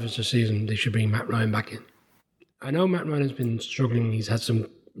to salvage the season, they should bring Matt Ryan back in. I know Matt Ryan has been struggling. He's had some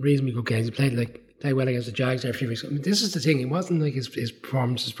reasonably good games. He played well against the Jags there a few weeks ago. I mean, this is the thing. It wasn't like his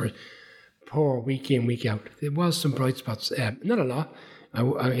performances were poor week in, week out. There was some bright spots. Not a lot.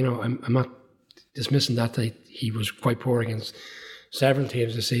 I'm not dismissing that he was quite poor against several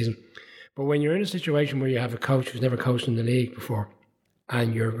teams this season. But when you're in a situation where you have a coach who's never coached in the league before,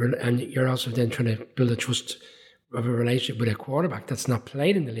 and you're also then trying to build a trust of a relationship with a quarterback that's not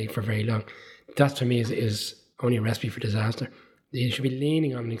played in the league for very long, that to me is only a recipe for disaster. You should be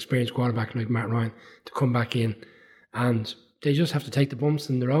leaning on an experienced quarterback like Matt Ryan to come back in, and they just have to take the bumps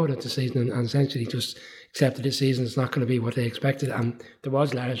in the road at the season and essentially just accept that this season is not going to be what they expected. And there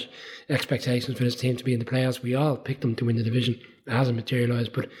was large expectations for this team to be in the playoffs. We all picked them to win the division. It hasn't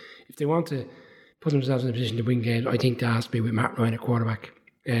materialised, but if they want to put themselves in a position to win games, I think that has to be with Matt Ryan at quarterback,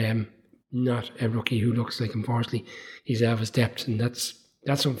 not a rookie who looks like, unfortunately, he's out of his depth, and that's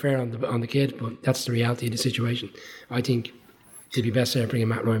unfair on the kid, but that's the reality of the situation. I think it'd be best there bringing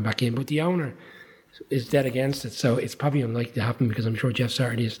Matt Ryan back in, but the owner is dead against it, so it's probably unlikely to happen because I'm sure Jeff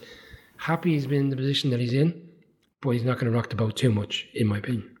Saturday is happy he's been in the position that he's in, but he's not going to rock the boat too much, in my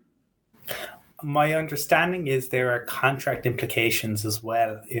opinion. My understanding is there are contract implications as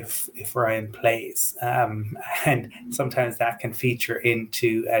well if Ryan plays, and sometimes that can feature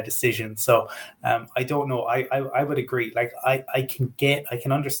into a decision. So I don't know. I would agree. Like I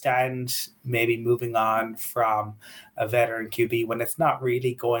can understand maybe moving on from a veteran QB when it's not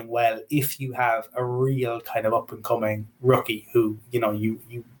really going well. If you have a real kind of up and coming rookie who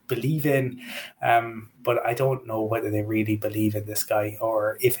you believe in, but I don't know whether they really believe in this guy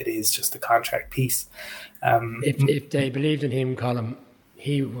or if it is just a contract piece. If they believed in him, Colin,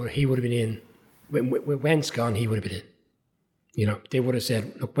 he would have been in. With Wentz gone, he would have been in. They would have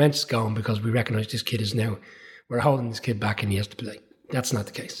said, look, Wentz is gone because we recognise this kid is now, we're holding this kid back and he has to play. That's not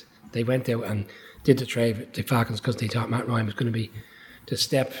the case. They went out and did the trade with the Falcons because they thought Matt Ryan was going to be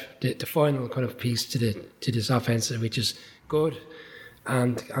the final kind of piece to this offense, which is good.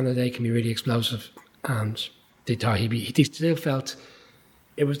 And on the day can be really explosive, and they thought he still felt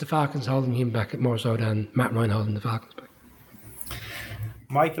it was the Falcons holding him back more so than Matt Ryan holding the Falcons back.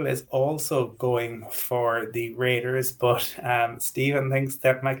 Michael is also going for the Raiders, but Stephen thinks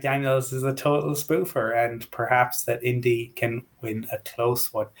that McDaniels is a total spoofer and perhaps that Indy can win a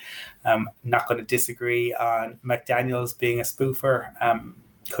close one. Not going to disagree on McDaniels being a spoofer.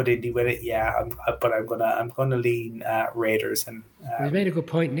 Could Indy win it? Yeah, but I'm gonna lean Raiders. And you made a good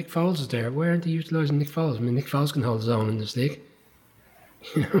point. Nick Foles is there. Why aren't they utilising Nick Foles? I mean, Nick Foles can hold his own in this league.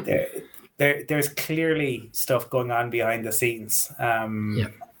 There's clearly stuff going on behind the scenes.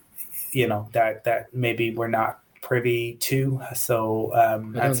 That maybe we're not privy to. So I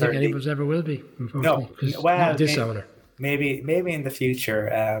don't think any of us ever will be. No, well, this owner. Maybe in the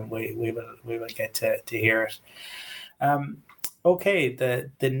future we will get to hear it. Okay,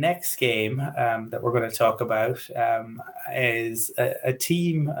 the next game that we're going to talk about is a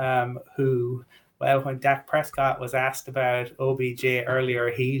team who, well, when Dak Prescott was asked about OBJ earlier,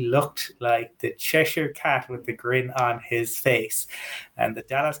 he looked like the Cheshire Cat with the grin on his face. And the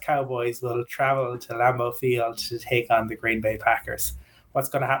Dallas Cowboys will travel to Lambeau Field to take on the Green Bay Packers. What's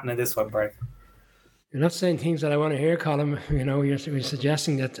going to happen in this one, Brian? You're not saying things that I want to hear, Colin. You're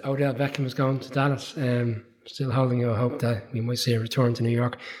suggesting that Odell Beckham is going to Dallas. Still holding out hope that we might see a return to New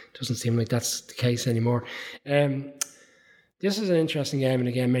York. Doesn't seem like that's the case anymore. This is an interesting game, and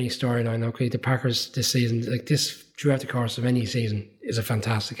again, many storyline. Okay, the Packers this season, like this throughout the course of any season, is a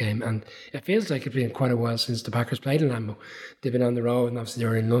fantastic game, and it feels like it's been quite a while since the Packers played in Lambeau. They've been on the road, and obviously they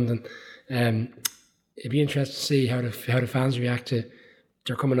were in London. It'd be interesting to see how the fans react to.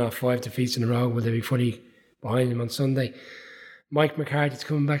 They're coming off 5 defeats in a row. Will they be fully behind them on Sunday? Mike McCarthy's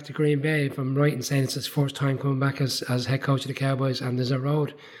coming back to Green Bay. If I'm right in saying it's his first time coming back as head coach of the Cowboys, and there's a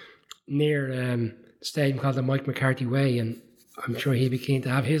road near the stadium called the Mike McCarthy Way, and I'm sure he'd be keen to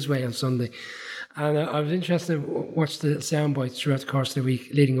have his way on Sunday. And I was interested to watch the sound bites throughout the course of the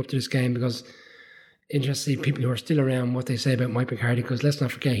week leading up to this game, because interested to see people who are still around what they say about Mike McCarthy, because let's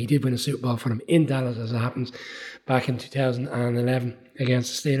not forget he did win a Super Bowl for them in Dallas, as it happens, back in 2011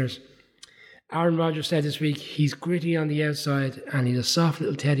 against the Steelers. Aaron Rodgers said this week he's gritty on the outside and he's a soft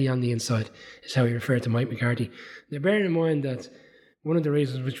little teddy on the inside, is how he referred to Mike McCarthy. Now, bearing in mind that one of the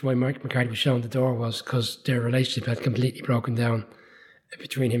reasons which why Mike McCarthy was shown the door was because their relationship had completely broken down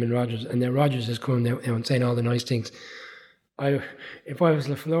between him and Rodgers, and then Rodgers is coming out and saying all the nice things. If I was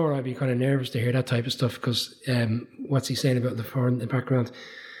LaFleur, I'd be kind of nervous to hear that type of stuff because what's he saying about LaFleur in the background?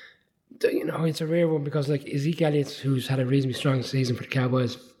 You know, it's a rare one because like Zeke Elliott, who's had a reasonably strong season for the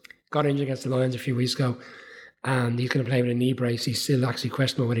Cowboys, got injured against the Lions a few weeks ago, and he's going to play with a knee brace. He's still actually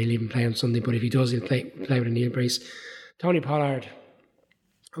questionable whether he'll even play on Sunday, but if he does, he'll play with a knee brace. Tony Pollard,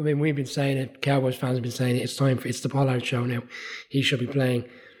 I mean, we've been saying it, Cowboys fans have been saying it, it's the Pollard show now. He should be playing.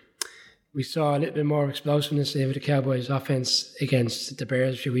 We saw a little bit more explosiveness with the Cowboys offense against the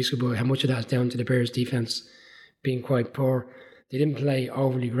Bears a few weeks ago, but how much of that is down to the Bears defense being quite poor. They didn't play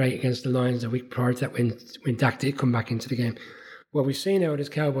overly great against the Lions the week prior to that when Dak did come back into the game. What we've seen out of this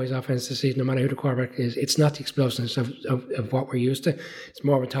Cowboys offense this season, no matter who the quarterback is, it's not the explosiveness of what we're used to. It's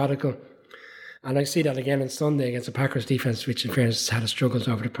more methodical. And I see that again on Sunday against the Packers defense, which in fairness has had struggles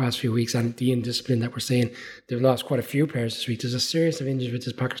over the past few weeks, and the indiscipline that we're seeing. They've lost quite a few players this week. There's a series of injuries with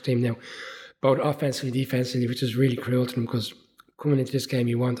this Packers team now, both offensively and defensively, which is really cruel to them because coming into this game,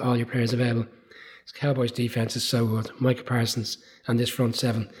 you want all your players available. This Cowboys defense is so good. Micah Parsons and this front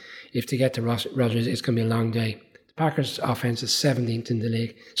seven. If they get to Rodgers, it's going to be a long day. The Packers offense is 17th in the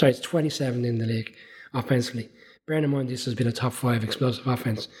league. Sorry, it's 27th in the league offensively. Bearing in mind this has been a top 5 explosive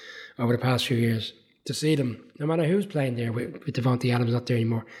offense over the past few years. To see them, no matter who's playing there, with Devontae Adams not there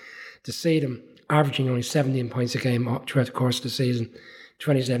anymore, to see them averaging only 17 points a game throughout the course of the season,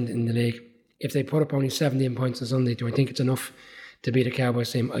 27th in the league. If they put up only 17 points on Sunday, do I think it's enough to beat a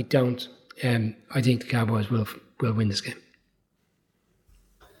Cowboys team? I don't. I think the Cowboys will win this game.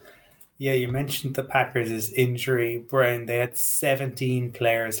 Yeah, you mentioned the Packers' injury, Brian. They had 17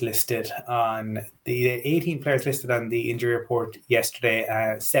 players listed on the 18 players listed on the injury report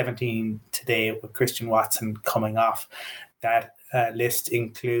yesterday, 17 today with Christian Watson coming off. That list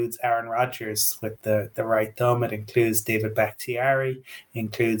includes Aaron Rodgers with the right thumb. It includes David Bakhtiari,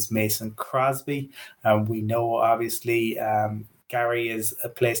 includes Mason Crosby. We know, obviously, Gary is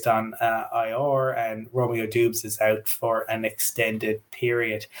placed on IR and Romeo Doubs is out for an extended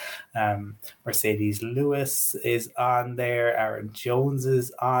period. Mercedes Lewis is on there. Aaron Jones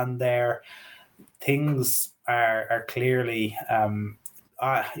is on there. Things are clearly,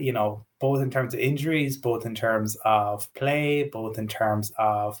 both in terms of injuries, both in terms of play, both in terms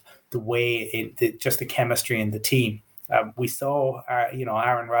of the way, just the chemistry in the team. We saw,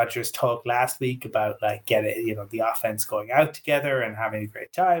 Aaron Rodgers talk last week about the offense going out together and having a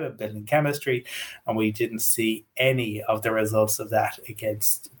great time and building chemistry, and we didn't see any of the results of that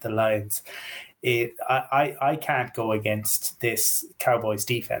against the Lions. I can't go against this Cowboys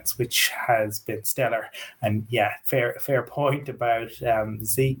defense, which has been stellar. And yeah, fair point about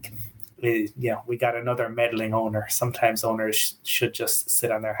Zeke. We got another meddling owner. Sometimes owners should just sit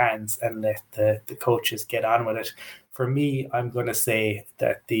on their hands and let the coaches get on with it. For me, I'm going to say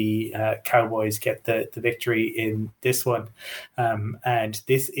that the Cowboys get the victory in this one. And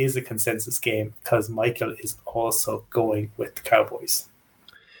this is a consensus game because Michael is also going with the Cowboys.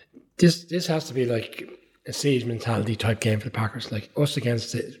 This has to be like a siege mentality type game for the Packers. Like us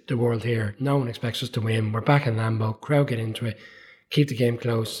against the world here. No one expects us to win. We're back in Lambeau. Crowd get into it. Keep the game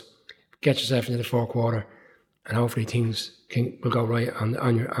close. Get yourself into the fourth quarter. And hopefully things will go right on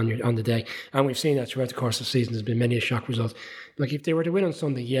the day. And we've seen that throughout the course of the season. There's been many a shock result. Like if they were to win on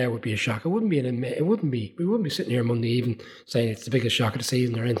Sunday, yeah, it would be a shock. We wouldn't be sitting here Monday even saying it's the biggest shock of the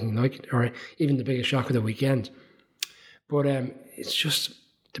season or anything like it, or even the biggest shock of the weekend. But it's just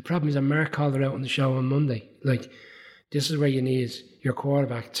the problem is that Mark called it out on the show on Monday. Like this is where you need your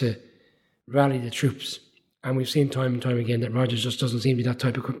quarterback to rally the troops. And we've seen time and time again that Rodgers just doesn't seem to be that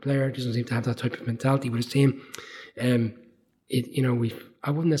type of player, doesn't seem to have that type of mentality with his team. I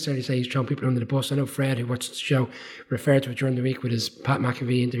wouldn't necessarily say he's throwing people under the bus. I know Fred, who watched the show, referred to it during the week with his Pat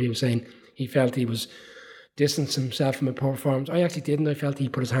McAfee interview, saying he felt he was distancing himself from a poor performance. I actually didn't. I felt he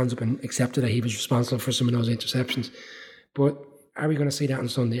put his hands up and accepted that he was responsible for some of those interceptions. But are we going to see that on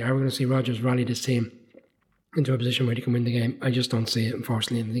Sunday? Are we going to see Rodgers rally this team into a position where he can win the game? I just don't see it,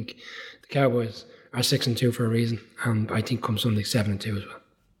 unfortunately. And I think the Cowboys are 6-2 for a reason, and I think come Sunday 7-2 as well.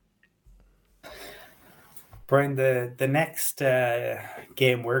 Brian, the next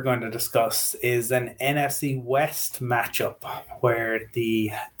game we're going to discuss is an NFC West matchup where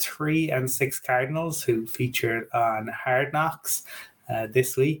the 3-6 Cardinals, who featured on Hard Knocks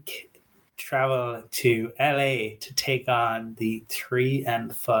this week, travel to LA to take on the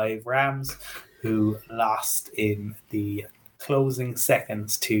 3-5 Rams, who lost in the closing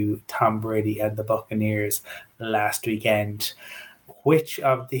seconds to Tom Brady and the Buccaneers last weekend. Which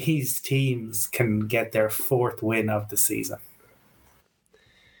of these teams can get their fourth win of the season?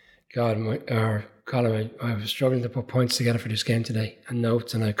 Colin, I was struggling to put points together for this game today and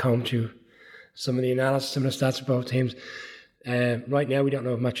notes, and I combed through some of the analysis, some of the stats of both teams. Right now, we don't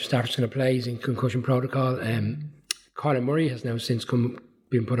know if Matthew Stafford's going to play. He's in concussion protocol. Kyler Murray has now since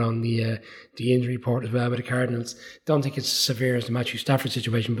been put on the injury report as well by the Cardinals. Don't think it's as severe as the Matthew Stafford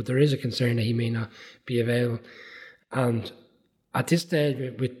situation, but there is a concern that he may not be available. And at this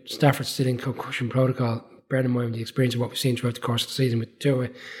stage, with Stafford still in concussion protocol, bearing in mind the experience of what we've seen throughout the course of the season with Tua,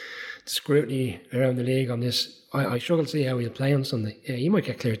 the scrutiny around the league on this, I struggle to see how he'll play on Sunday. Yeah, he might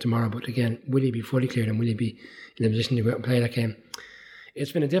get cleared tomorrow, but again, will he be fully cleared and will he be in a position to go out and play that game?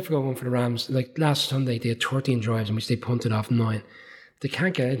 It's been a difficult one for the Rams. Like last Sunday, they had 13 drives in which they punted off 9. They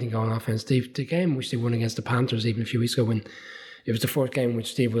can't get anything going on offense. The game which they won against the Panthers even a few weeks ago, when it was the fourth game in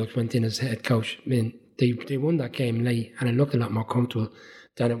which Steve Wilkes went in as head coach, I mean, they won that game late and it looked a lot more comfortable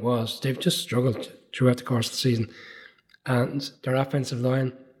than it was. They've just struggled throughout the course of the season. And their offensive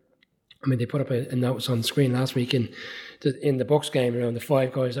line, I mean, they put up a notice on the screen last week in the Bucks game around the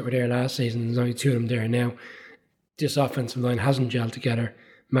 5 guys that were there last season. There's only 2 of them there now. This offensive line hasn't gelled together.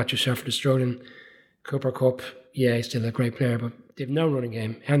 Matthew Stafford is struggling. Cooper Kupp, yeah, he's still a great player, but they've no running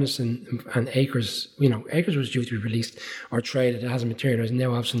game. Henderson and Akers, Akers was due to be released or traded. It hasn't materialised.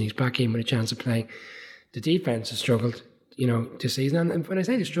 Now, obviously, he's back in with a chance of playing. The defense has struggled, this season. And when I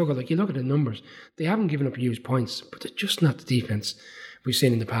say they struggle, like you look at the numbers, they haven't given up huge points, but they're just not the defense we've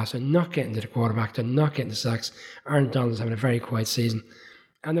seen in the past. They're not getting to the quarterback. They're not getting the sacks. Aaron Donald's having a very quiet season.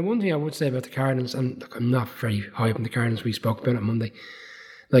 And the one thing I would say about the Cardinals, and look, I'm not very high up on the Cardinals, we spoke about it Monday.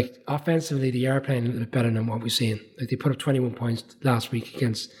 Like, offensively, they are playing a little bit better than what we've seen. Like, they put up 21 points last week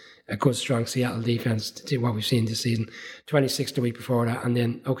against a good, strong Seattle defense to what we've seen this season. 26 the week before that. And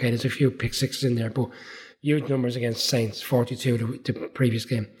then, okay, there's a few pick sixes in there, but huge numbers against Saints, 42 the previous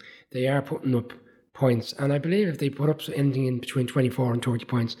game. They are putting up points. And I believe if they put up anything in between 24 and 30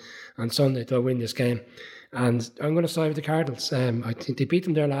 points on Sunday, they'll win this game. And I'm going to side with the Cardinals. I think they beat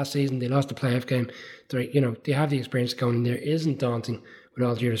them there last season. They lost the playoff game. They have the experience going in there. It isn't daunting, with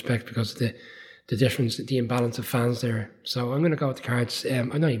all due respect, because of the difference, the imbalance of fans there. So I'm going to go with the Cards. I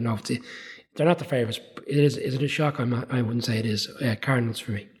don't even know if they're not the favourites. Is it a shock? I wouldn't say it is. Cardinals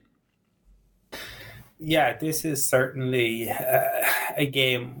for me. Yeah, this is certainly a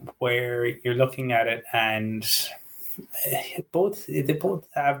game where you're looking at it, and they both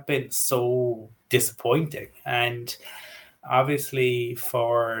have been so disappointing. And obviously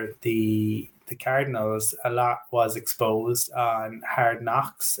for the Cardinals, a lot was exposed on Hard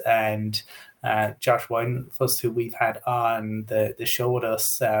Knocks, and Josh Weinfuss, who we've had on the show with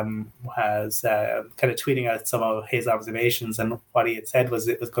us, has kind of tweeting out some of his observations, and what he had said was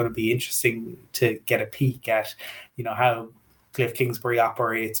it was going to be interesting to get a peek at, how Cliff Kingsbury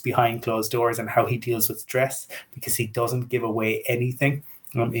operates behind closed doors and how he deals with stress, because he doesn't give away anything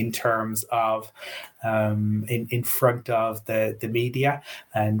in terms of in front of the media.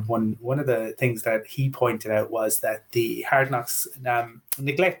 And one of the things that he pointed out was that the Hard Knocks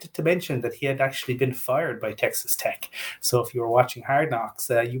neglected to mention that he had actually been fired by Texas Tech. So if you were watching Hard Knocks,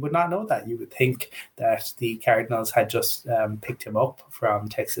 you would not know that. You would think that the Cardinals had just picked him up from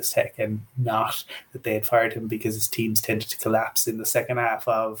Texas Tech, and not that they had fired him because his teams tended to collapse in the second half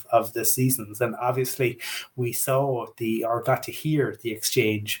of the seasons. And obviously we got to hear the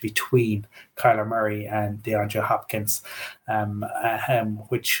exchange between Kyler Murray and DeAndre Hopkins,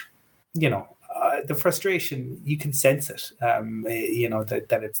 which, the frustration, you can sense it,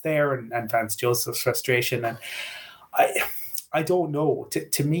 that it's there, and Vance Joseph's frustration. And I don't know.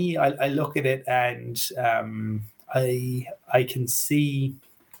 To me, I look at it, and I can see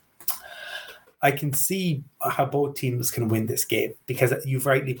how both teams can win this game, because you've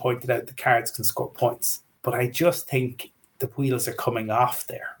rightly pointed out the Cards can score points, but I just think the wheels are coming off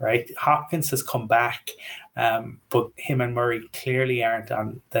there, right? Hopkins has come back, but him and Murray clearly aren't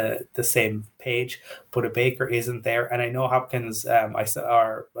on the same page. But a Baker isn't there, and I know Hopkins,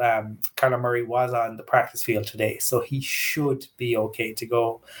 Kyler Murray was on the practice field today, so he should be okay to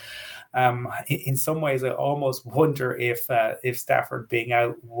go. In some ways, I almost wonder if Stafford being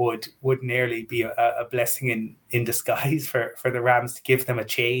out would nearly be a blessing in disguise for the Rams, to give them a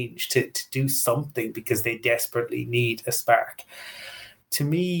change, to do something, because they desperately need a spark. To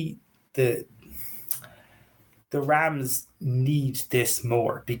me, the Rams need this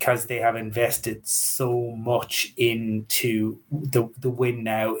more, because they have invested so much into the win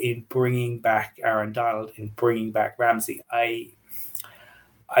now, in bringing back Aaron Donald, in bringing back Ramsey.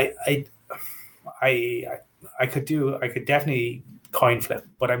 I could definitely coin flip,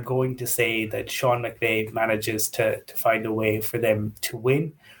 but I'm going to say that Sean McVay manages to find a way for them to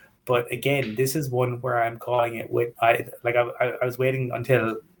win. But again, this is one where I'm calling it with I was waiting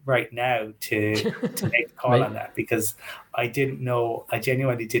until right now to make the call Right. on that, because I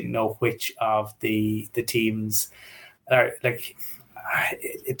genuinely didn't know which of the teams are like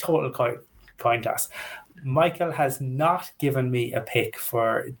a total coin toss. Michael has not given me a pick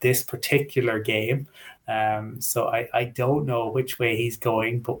for this particular game. So I don't know which way he's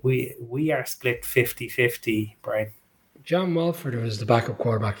going, but we are split 50-50, Brian. John Walford was the backup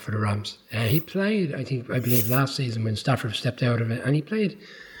quarterback for the Rams. He played, I believe, last season when Stafford stepped out of it, and he played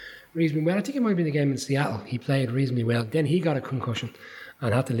reasonably well. I think it might have been the game in Seattle. He played reasonably well. Then he got a concussion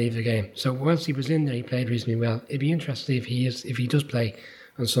and had to leave the game. So once he was in there, he played reasonably well. It'd be interesting if he does play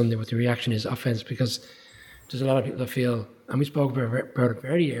on Sunday, what the reaction is offense, because there's a lot of people that feel, and we spoke about it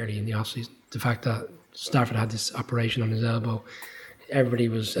very early in the offseason, the fact that Stafford had this operation on his elbow. Everybody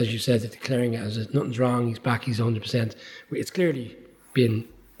was, as you said, declaring it as nothing's wrong, he's back, he's 100%. It's clearly been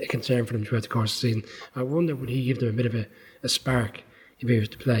a concern for them throughout the course of the season. I wonder, would he give them a bit of a spark if he was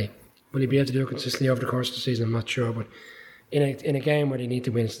to play? Will he be able to do it consistently over the course of the season? I'm not sure, but in a game where they need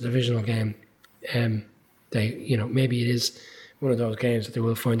to win, it's a divisional game, maybe it is one of those games that they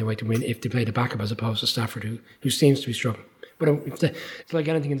will find a way to win if they play the backup as opposed to Stafford, who seems to be struggling. But it's like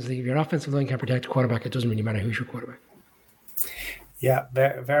anything in this league. If your offensive line can't protect the quarterback, it doesn't really matter who's your quarterback. Yeah,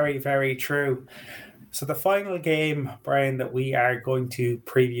 very, very true. So the final game, Brian, that we are going to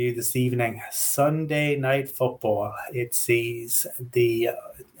preview this evening, Sunday Night Football. It sees the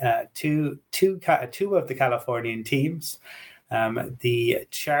two of the Californian teams. The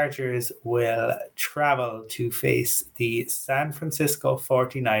Chargers will travel to face the San Francisco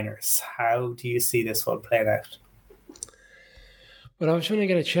 49ers. How do you see this one playing out? Well, I was trying to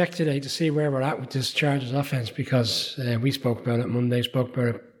get a check today to see where we're at with this Chargers offense, because we spoke about it Monday, spoke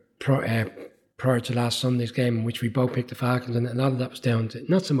about it prior to last Sunday's game, in which we both picked the Falcons, and a lot of that was down to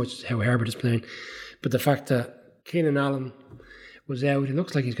not so much how Herbert is playing, but the fact that Keenan Allen was out. It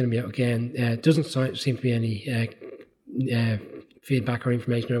looks like he's going to be out again. Doesn't seem to be any feedback or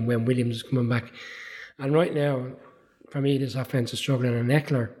information on when Williams is coming back. And right now, for me, this offense is struggling. And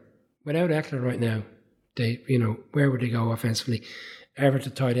without Eckler right now, where would they go offensively? Everett, the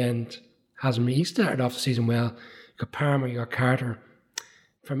tight end, he started off the season well. You got Palmer, you got Carter.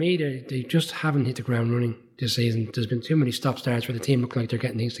 For me, they just haven't hit the ground running this season. There's been too many stop starts where the team look like they're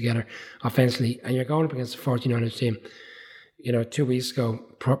getting things together offensively. And you're going up against the 49ers team. 2 weeks ago,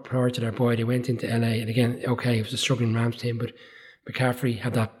 prior to their bye, they went into LA. And again, okay, it was a struggling Rams team, but McCaffrey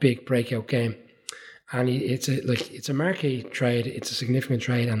had that big breakout game. And it's a marquee trade. It's a significant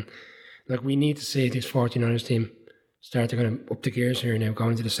trade. And we need to see this 49ers team start to kind of up the gears here now going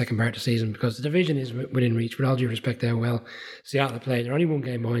into the second part of the season, because the division is within reach, with all due respect to how well Seattle played. They're only one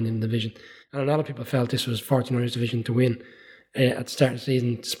game behind in the division. And a lot of people felt this was 49ers division to win at the start of the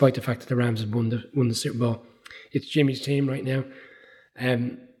season, despite the fact that the Rams had won the Super Bowl. It's Jimmy's team right now.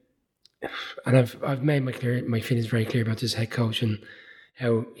 And I've made my feelings very clear about this head coach and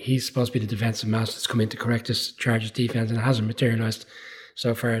how he's supposed to be the defensive master that's come in to correct this Chargers defense, and it hasn't materialised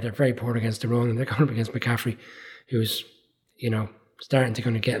so far. They're very poor against the run, and they're going up against McCaffrey, who's, starting to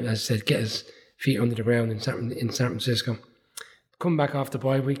kind of get his feet under the ground in San Francisco. Come back off the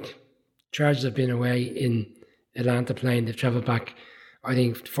bye week. Chargers have been away in Atlanta playing. They've travelled back. I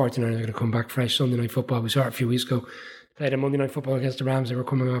think 49ers are going to come back fresh. Sunday Night Football, we saw it a few weeks ago. Played a Monday Night Football against the Rams. They were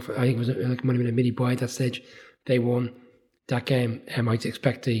coming off, I think it was might have been a mini bye at that stage. They won that game. I'd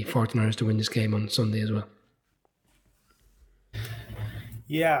expect the 49ers to win this game on Sunday as well.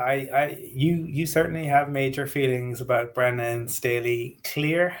 Yeah, you certainly have major feelings about Brennan Staley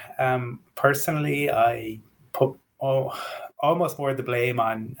clear. Personally, I put almost more the blame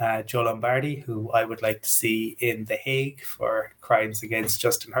on Joe Lombardi, who I would like to see in The Hague for crimes against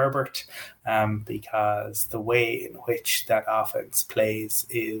Justin Herbert, because the way in which that offense plays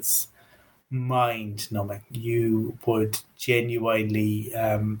is mind-numbing. You would genuinely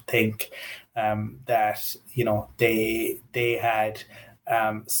think that they had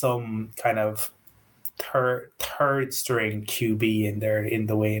some kind of third string QB in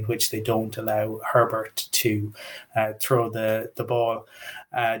the way in which they don't allow Herbert to throw the ball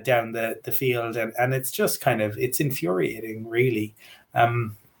down the field, and it's just it's infuriating, really.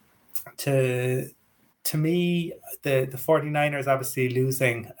 To me, the 49ers obviously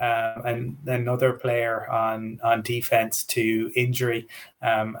losing and another player on defense to injury,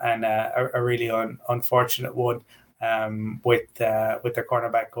 and a really unfortunate one. With their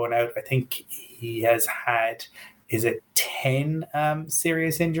cornerback going out, I think he has had is it 10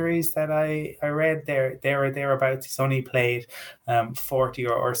 serious injuries that I read there or thereabouts. He's only played 40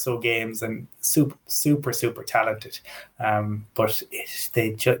 or so games, and super talented. But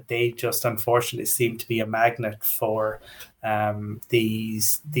they just unfortunately seem to be a magnet for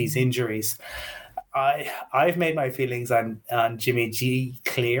these injuries. I've made my feelings on Jimmy G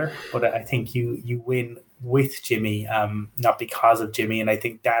clear, but I think you win with Jimmy, not because of Jimmy, and I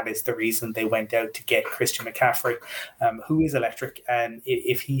think that is the reason they went out to get Christian McCaffrey, who is electric, and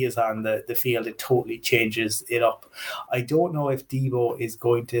if he is on the field, it totally changes it up. I don't know if Debo is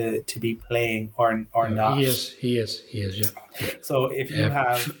going to be playing or not. He is, yeah. So if you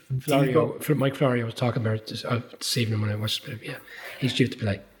have Mike Florio was talking about this evening when I watched it, he's due to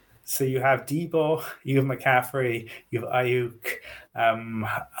play. So you have Debo, you have McCaffrey, you have Ayuk.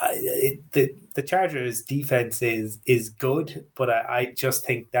 The Chargers' defense is good, but I just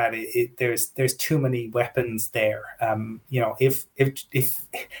think that there's too many weapons there. If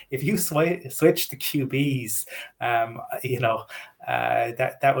you switch the QBs,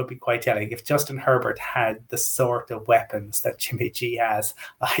 that would be quite telling. If Justin Herbert had the sort of weapons that Jimmy G has,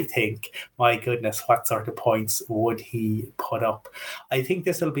 I think, my goodness, what sort of points would he put up? I think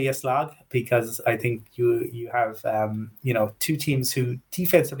this will be a slog, because I think you have two teams who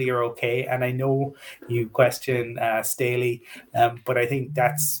defensively are okay, and I know you question Staley, but I think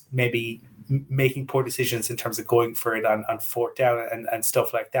that's maybe making poor decisions in terms of going for it on fourth down and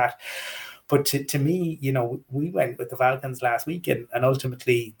stuff like that. But to me, we went with the Falcons last week, and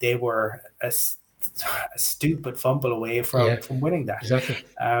ultimately they were a stupid fumble away from winning that. Exactly.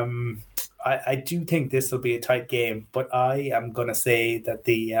 I do think this will be a tight game, but I am going to say that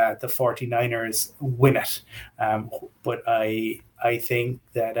the 49ers win it. But I think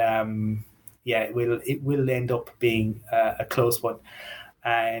that it will end up being a close one,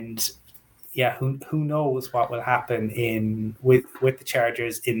 and who knows what will happen with the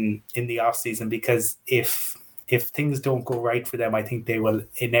Chargers in the offseason, because if things don't go right for them, I think they will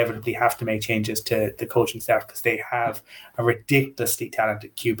inevitably have to make changes to the coaching staff, because they have a ridiculously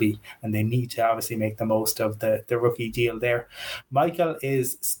talented QB, and they need to obviously make the most of the rookie deal there. Michael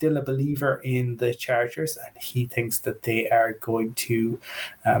is still a believer in the Chargers, and he thinks that they are going to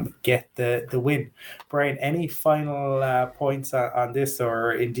get the win. Brian, any final points on this,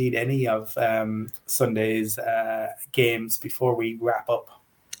 or indeed any of Sunday's games before we wrap up?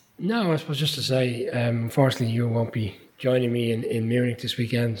 No, I suppose just to say, unfortunately, you won't be joining me in Munich this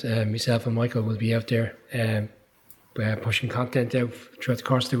weekend. Myself and Michael will be out there pushing content out throughout the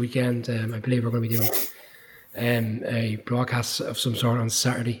course of the weekend. I believe we're going to be doing a broadcast of some sort on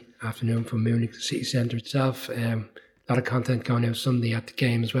Saturday afternoon from Munich, the city centre itself. A lot of content going out Sunday at the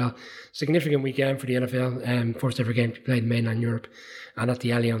game as well. Significant weekend for the NFL. First ever game to be played in mainland Europe and at the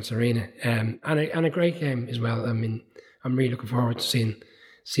Allianz Arena. And a great game as well. I mean, I'm really looking forward to seeing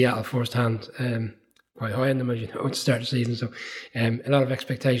Seattle firsthand, quite high in them, as you know, at the start of the season. So a lot of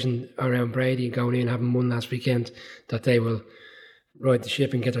expectation around Brady going in, having won last weekend, that they will ride the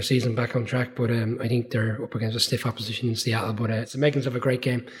ship and get their season back on track. But I think they're up against a stiff opposition in Seattle. But it's the makings of a great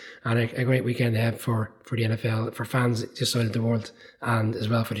game and a great weekend ahead for the NFL, for fans this side of the world, and as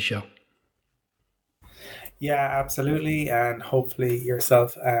well for the show. Yeah, absolutely. And hopefully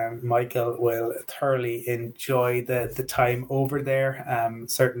yourself and Michael will thoroughly enjoy the time over there.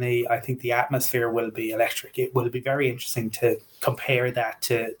 Certainly, I think the atmosphere will be electric. It will be very interesting to compare that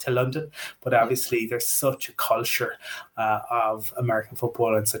to London. But obviously, there's such a culture of American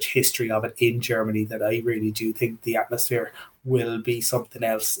football and such history of it in Germany that I really do think the atmosphere will be something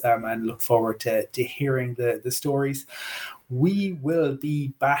else, and look forward to hearing the stories. We will be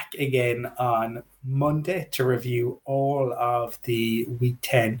back again on Monday to review all of the Week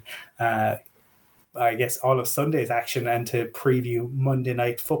 10, I guess all of Sunday's action, and to preview Monday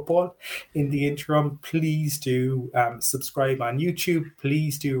Night Football. In the interim, please do subscribe on YouTube.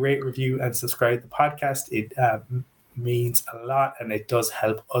 Please do rate, review, and subscribe to the podcast. It means a lot, and it does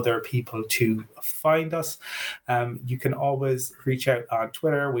help other people to find us. You can always reach out on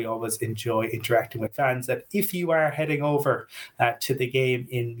Twitter. We always enjoy interacting with fans, and if you are heading over to the game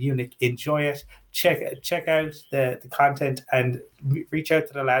in Munich, enjoy it. Check out the content and reach out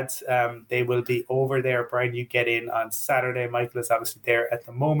to the lads. They will be over there. Brian, you get in on Saturday. Michael is obviously there at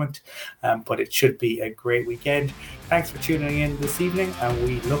the moment, but it should be a great weekend. Thanks for tuning in this evening, and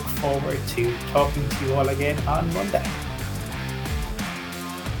we look forward to talking to you all again on Monday.